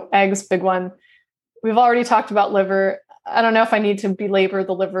 So eggs, big one. We've already talked about liver. I don't know if I need to belabor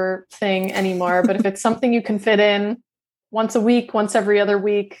the liver thing anymore, but if it's something you can fit in once a week, once every other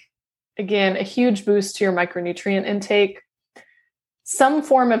week, again, a huge boost to your micronutrient intake. Some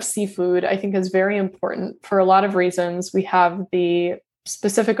form of seafood, I think, is very important for a lot of reasons. We have the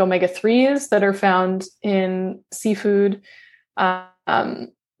specific omega-3s that are found in seafood.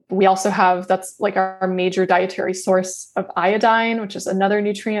 We also have, that's like our major dietary source of iodine, which is another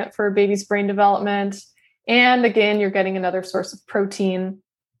nutrient for a baby's brain development. And again, you're getting another source of protein.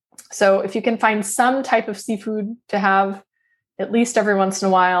 So if you can find some type of seafood to have at least every once in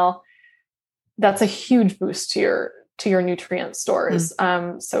a while, that's a huge boost to your nutrient stores.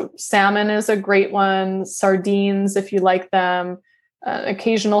 So salmon is a great one. Sardines, if you like them.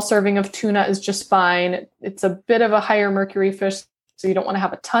 Occasional serving of tuna is just fine. It's a bit of a higher mercury fish, so you don't want to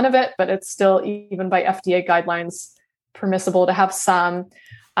have a ton of it, but it's still, even by FDA guidelines, permissible to have some.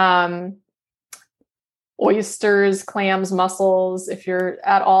 Oysters, clams, mussels, if you're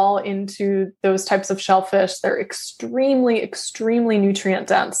at all into those types of shellfish, they're extremely, extremely nutrient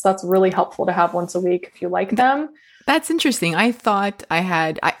dense. That's really helpful to have once a week if you like them. That's interesting. I thought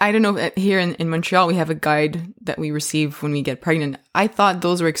I don't know, here in Montreal, we have a guide that we receive when we get pregnant. I thought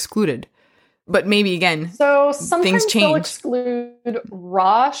those were excluded, but maybe again, So things sometimes they'll change. exclude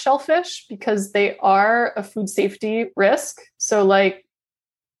raw shellfish because they are a food safety risk. So like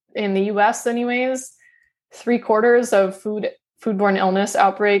in the US anyways, 3/4 of foodborne illness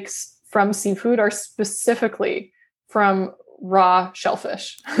outbreaks from seafood are specifically from raw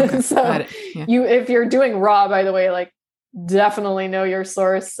shellfish. Okay, So got it. Yeah. if you're doing raw, by the way, like definitely know your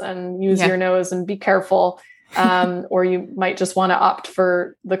source and use your nose and be careful. Or you might just want to opt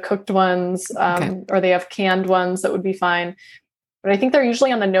for the cooked ones, or they have canned ones that would be fine. But I think they're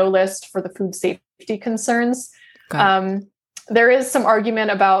usually on the no list for the food safety concerns. There is some argument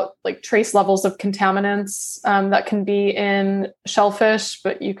about like trace levels of contaminants that can be in shellfish,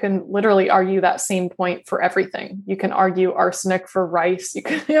 but you can literally argue that same point for everything. You can argue arsenic for rice. You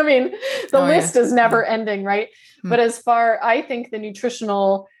can, I mean, the list is never ending, right? But I think the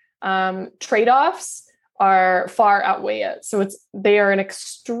nutritional trade-offs are far outweigh it. So they are an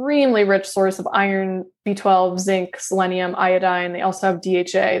extremely rich source of iron, B12, zinc, selenium, iodine. They also have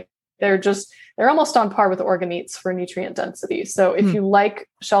DHA. They're almost on par with organ meats for nutrient density. So if you like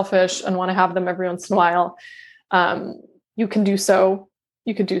shellfish and want to have them every once in a while, you can do so.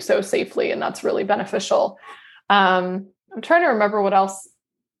 You could do so safely, and that's really beneficial. I'm trying to remember what else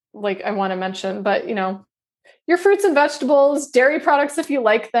like I want to mention, but your fruits and vegetables, dairy products if you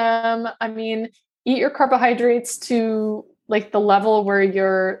like them. I mean, eat your carbohydrates to like the level where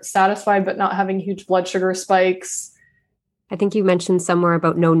you're satisfied but not having huge blood sugar spikes. I think you mentioned somewhere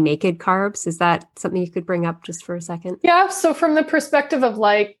about no naked carbs. Is that something you could bring up just for a second? Yeah. So from the perspective of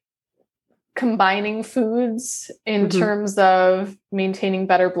like combining foods in terms of maintaining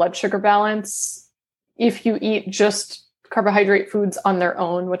better blood sugar balance, if you eat just carbohydrate foods on their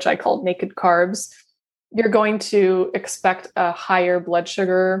own, which I call naked carbs, you're going to expect a higher blood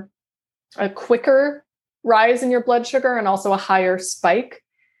sugar, a quicker rise in your blood sugar, and also a higher spike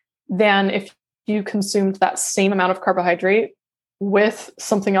than if you consumed that same amount of carbohydrate with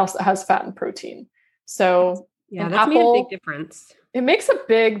something else that has fat and protein. So that's made a big difference. It makes a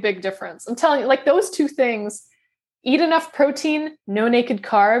big, big difference. I'm telling you, like those two things, eat enough protein, no naked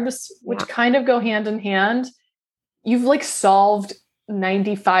carbs, which kind of go hand in hand. You've like solved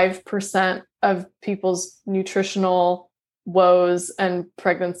 95% of people's nutritional woes and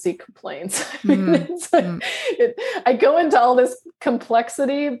pregnancy complaints. I go into all this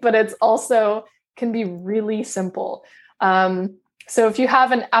complexity, but it's also can be really simple. So if you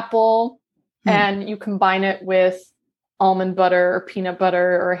have an apple and you combine it with almond butter or peanut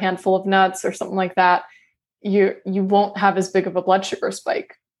butter or a handful of nuts or something like that, you won't have as big of a blood sugar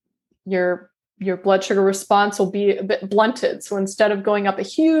spike. Your blood sugar response will be a bit blunted. So instead of going up a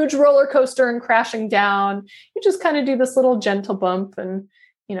huge roller coaster and crashing down, you just kind of do this little gentle bump, and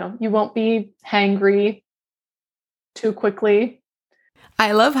you won't be hangry too quickly.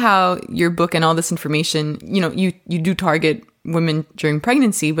 I love how your book and all this information, you do target women during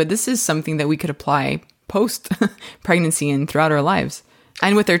pregnancy, but this is something that we could apply post pregnancy and throughout our lives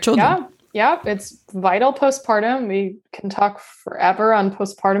and with their children. Yeah, it's vital postpartum. We can talk forever on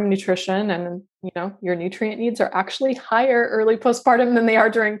postpartum nutrition, and your nutrient needs are actually higher early postpartum than they are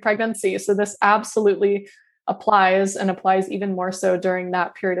during pregnancy. So this absolutely applies, and applies even more so during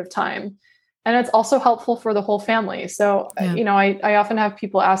that period of time. And it's also helpful for the whole family. So, I often have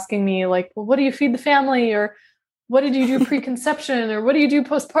people asking me like, well, what do you feed the family? Or what did you do preconception? Or what do you do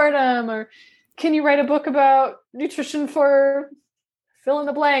postpartum? Or can you write a book about nutrition for fill in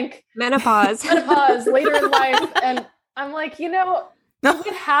the blank? Menopause later in life. And I'm like, we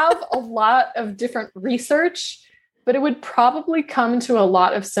would have a lot of different research, but it would probably come to a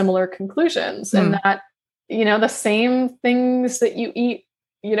lot of similar conclusions. And that, the same things that you eat,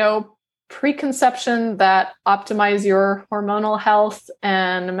 preconception that optimize your hormonal health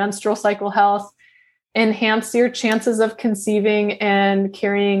and menstrual cycle health, enhance your chances of conceiving and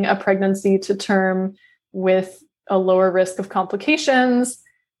carrying a pregnancy to term with a lower risk of complications,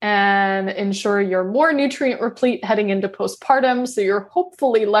 and ensure you're more nutrient replete heading into postpartum. So you're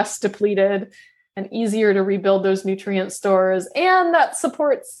hopefully less depleted and easier to rebuild those nutrient stores. And that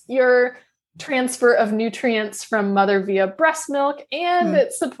supports your transfer of nutrients from mother via breast milk. And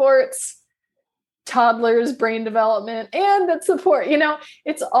it supports toddlers' brain development, and that support,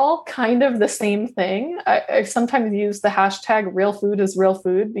 it's all kind of the same thing. I sometimes use the hashtag real food is real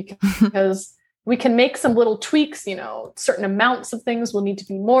food because we can make some little tweaks, certain amounts of things will need to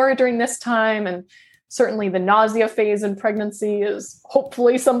be more during this time. And certainly the nausea phase in pregnancy is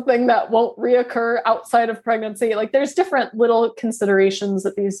hopefully something that won't reoccur outside of pregnancy. Like there's different little considerations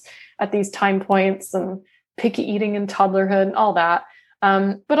at these time points, and picky eating in toddlerhood and all that.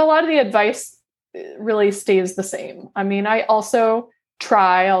 But a lot of the advice really stays the same. I mean, I also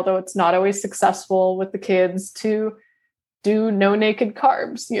try, although it's not always successful with the kids, to do no naked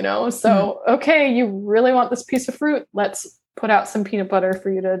carbs, So, okay, you really want this piece of fruit. Let's put out some peanut butter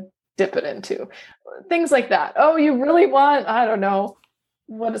for you to dip it into. Things like that. Oh, you really want, I don't know,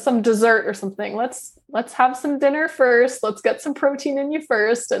 some dessert or something. Let's have some dinner first. Let's get some protein in you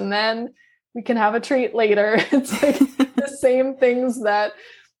first, and then we can have a treat later. It's like the same things that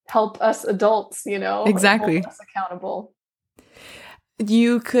help us adults, Exactly. Hold us accountable.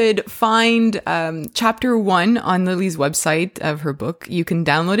 You could find chapter 1 on Lily's website of her book. You can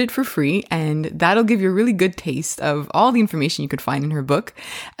download it for free, and that'll give you a really good taste of all the information you could find in her book.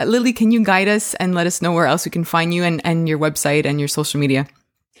 Lily, can you guide us and let us know where else we can find you and your website and your social media?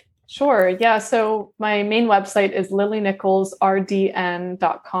 Sure. Yeah. So my main website is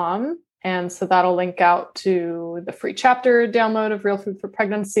lilynicholsrdn.com. And so that'll link out to the free chapter download of Real Food for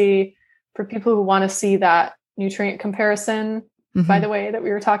Pregnancy for people who want to see that nutrient comparison. By the way, that we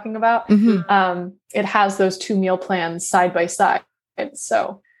were talking about, it has those 2 meal plans side by side.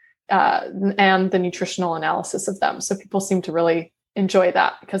 So, and the nutritional analysis of them. So people seem to really enjoy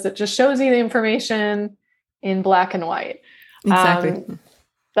that because it just shows you the information in black and white. Exactly.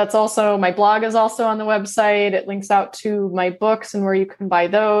 That's also, my blog is also on the website. It links out to my books and where you can buy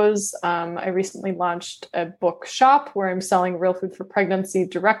those. I recently launched a book shop where I'm selling Real Food for Pregnancy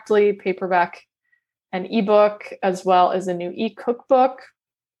directly, paperback an ebook, as well as a new e-cookbook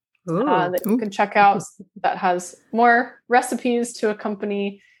that you can check out that has more recipes to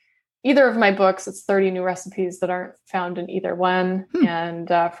accompany either of my books. It's 30 new recipes that aren't found in either one. And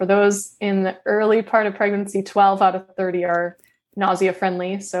for those in the early part of pregnancy, 12 out of 30 are nausea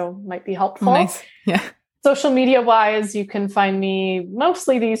friendly, so might be helpful. Oh, nice. Yeah. Social media wise, you can find me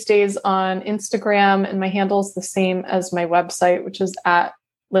mostly these days on Instagram, and my handle's the same as my website, which is at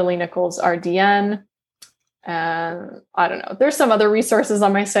Lily Nichols RDN. And I don't know, there's some other resources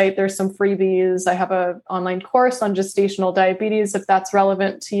on my site. There's some freebies. I have an online course on gestational diabetes, if that's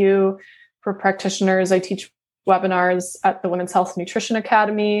relevant to you. For practitioners, I teach webinars at the Women's Health Nutrition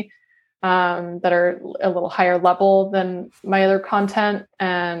Academy that are a little higher level than my other content.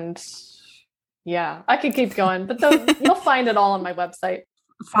 And yeah, I could keep going, but you'll find it all on my website.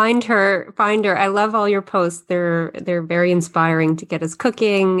 Find her. I love all your posts. They're very inspiring to get us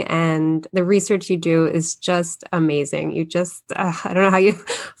cooking, and the research you do is just amazing. You just, I don't know how you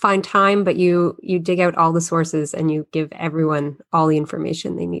find time, but you dig out all the sources and you give everyone all the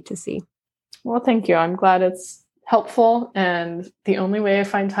information they need to see. Well, thank you. I'm glad it's helpful. And the only way I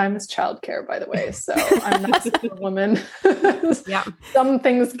find time is childcare, by the way. So I'm not a woman. Yeah. Some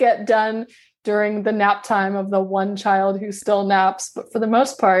things get done during the nap time of the one child who still naps. But for the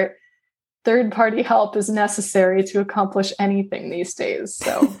most part, third-party help is necessary to accomplish anything these days.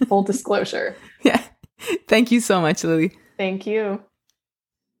 So full disclosure. Yeah. Thank you so much, Lily. Thank you.